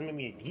 but it doesn't make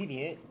me a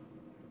deviant.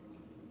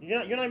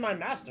 You're not my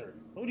master.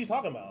 What are you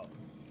talking about?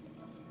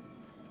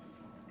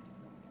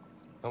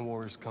 A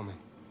war is coming.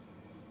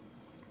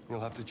 You'll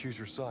have to choose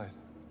your side.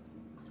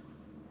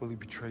 Will you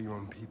betray your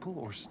own people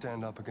or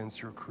stand up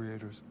against your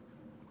creators?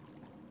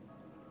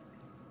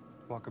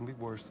 What can be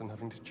worse than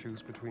having to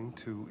choose between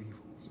two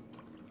evils?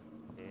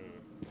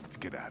 Let's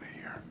get out of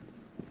here.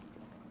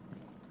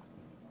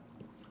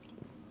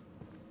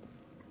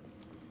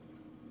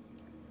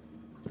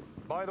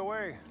 By the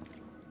way,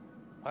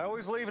 I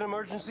always leave an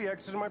emergency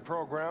exit in my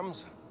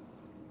programs.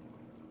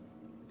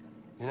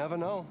 You never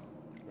know.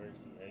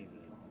 Emergency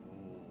exit.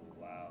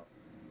 Ooh, wow.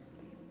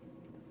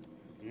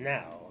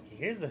 Now, okay,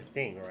 here's the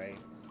thing, right?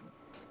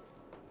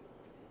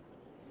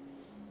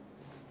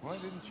 Why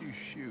didn't you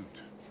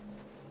shoot?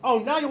 Oh,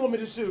 now you want me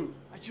to shoot?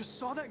 I just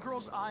saw that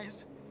girl's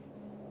eyes,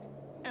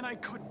 and I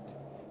couldn't.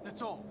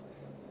 That's all.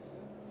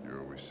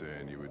 You're always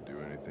saying you would do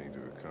anything to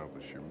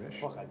accomplish your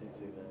mission. Fuck, I did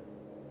say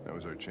that. That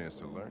was our chance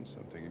to learn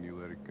something, and you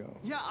let it go.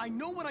 Yeah, I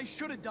know what I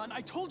should have done. I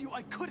told you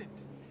I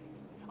couldn't.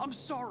 I'm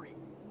sorry,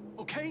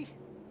 okay?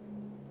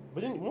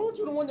 But then, weren't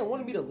you the one that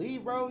wanted me to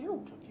leave, bro? You're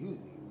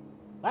confusing.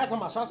 Last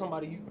time I shot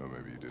somebody, you... Well,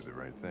 maybe you did the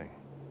right thing.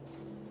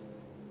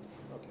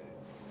 Okay,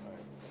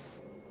 alright.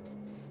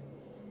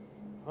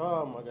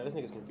 Oh my god, this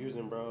nigga's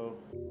confusing, bro.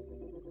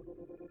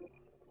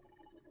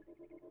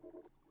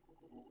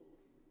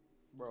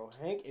 Bro,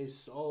 Hank is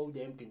so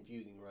damn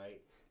confusing,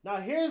 right? Now,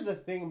 here's the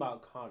thing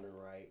about Connor,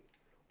 right?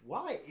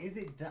 Why is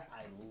it that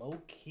I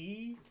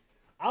low-key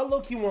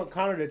want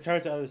Connor to turn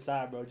to the other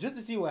side, bro, just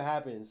to see what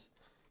happens.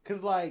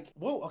 Cause like,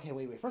 whoa, okay,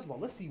 wait. First of all,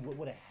 let's see what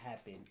would have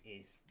happened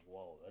if,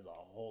 whoa, there's a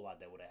whole lot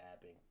that would have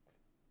happened.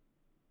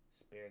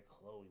 Spare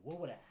Chloe, what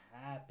would have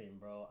happened,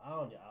 bro? I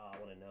want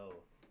to know.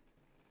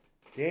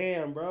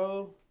 Damn,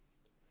 bro.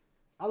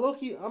 I'm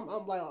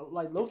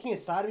like low-key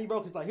inside of me,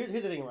 bro. Cause like, here's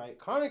the thing, right?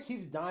 Connor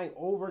keeps dying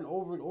over and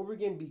over and over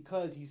again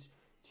because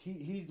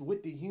he's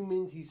with the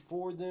humans. He's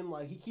for them.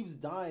 Like, he keeps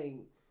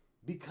dying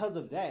because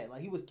of that.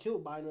 Like, he was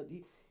killed by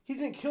he's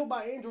been killed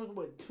by androids,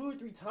 what, 2 or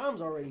 3 times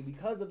already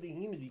because of the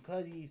humans,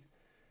 because he's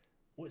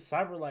with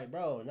CyberLife,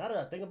 bro. Now that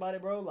I think about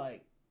it, bro,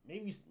 like,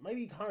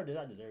 maybe Connor did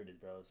not deserve this,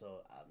 bro.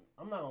 So,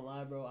 I'm not gonna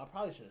lie, bro. I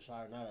probably should have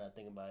shot her now that I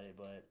think about it,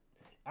 but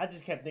I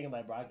just kept thinking,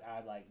 like, bro,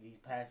 I like, these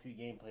past few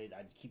gameplays,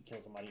 I just keep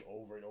killing somebody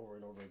over and over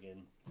and over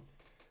again.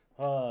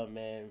 Oh,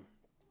 man.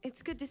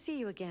 It's good to see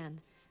you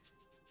again.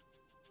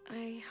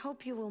 I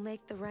hope you will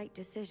make the right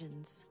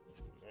decisions.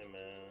 Hey, man.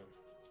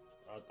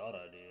 I thought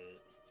I did.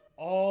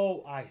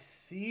 Oh, I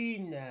see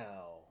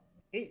now.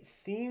 It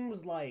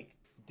seems like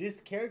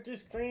this character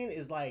screen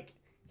is like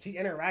she's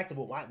interacting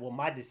with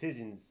my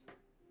decisions.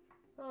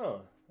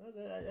 Oh,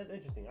 that's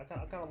interesting. I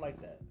kind of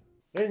like that.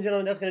 Ladies and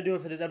gentlemen, that's going to do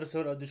it for this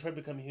episode of Detroit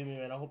Becoming Human,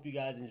 man. I hope you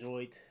guys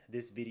enjoyed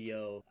this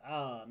video.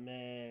 Ah,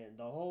 man,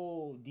 the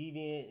whole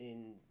Deviant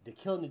and the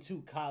killing the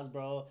 2 cops,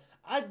 bro.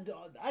 I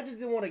just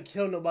didn't want to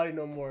kill nobody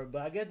no more,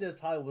 but I guess that's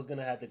probably what's going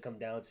to have to come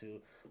down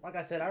to. Like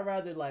I said, I'd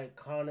rather, like,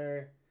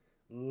 Connor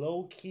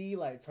low-key,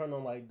 like, turn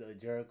on, like, the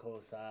Jericho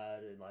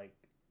side. And, like,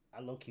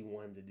 I low-key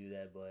want him to do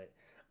that, but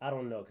I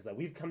don't know. Because, like,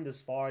 we've come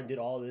this far and did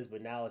all this,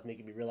 but now it's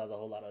making me realize a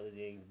whole lot of other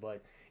things.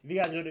 But if you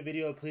guys enjoyed the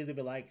video, please leave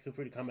a like. Feel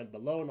free to comment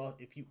below. And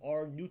if you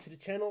are new to the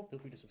channel, feel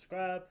free to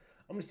subscribe.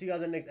 I'm going to see you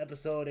guys in the next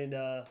episode.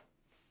 And,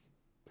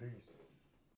 peace.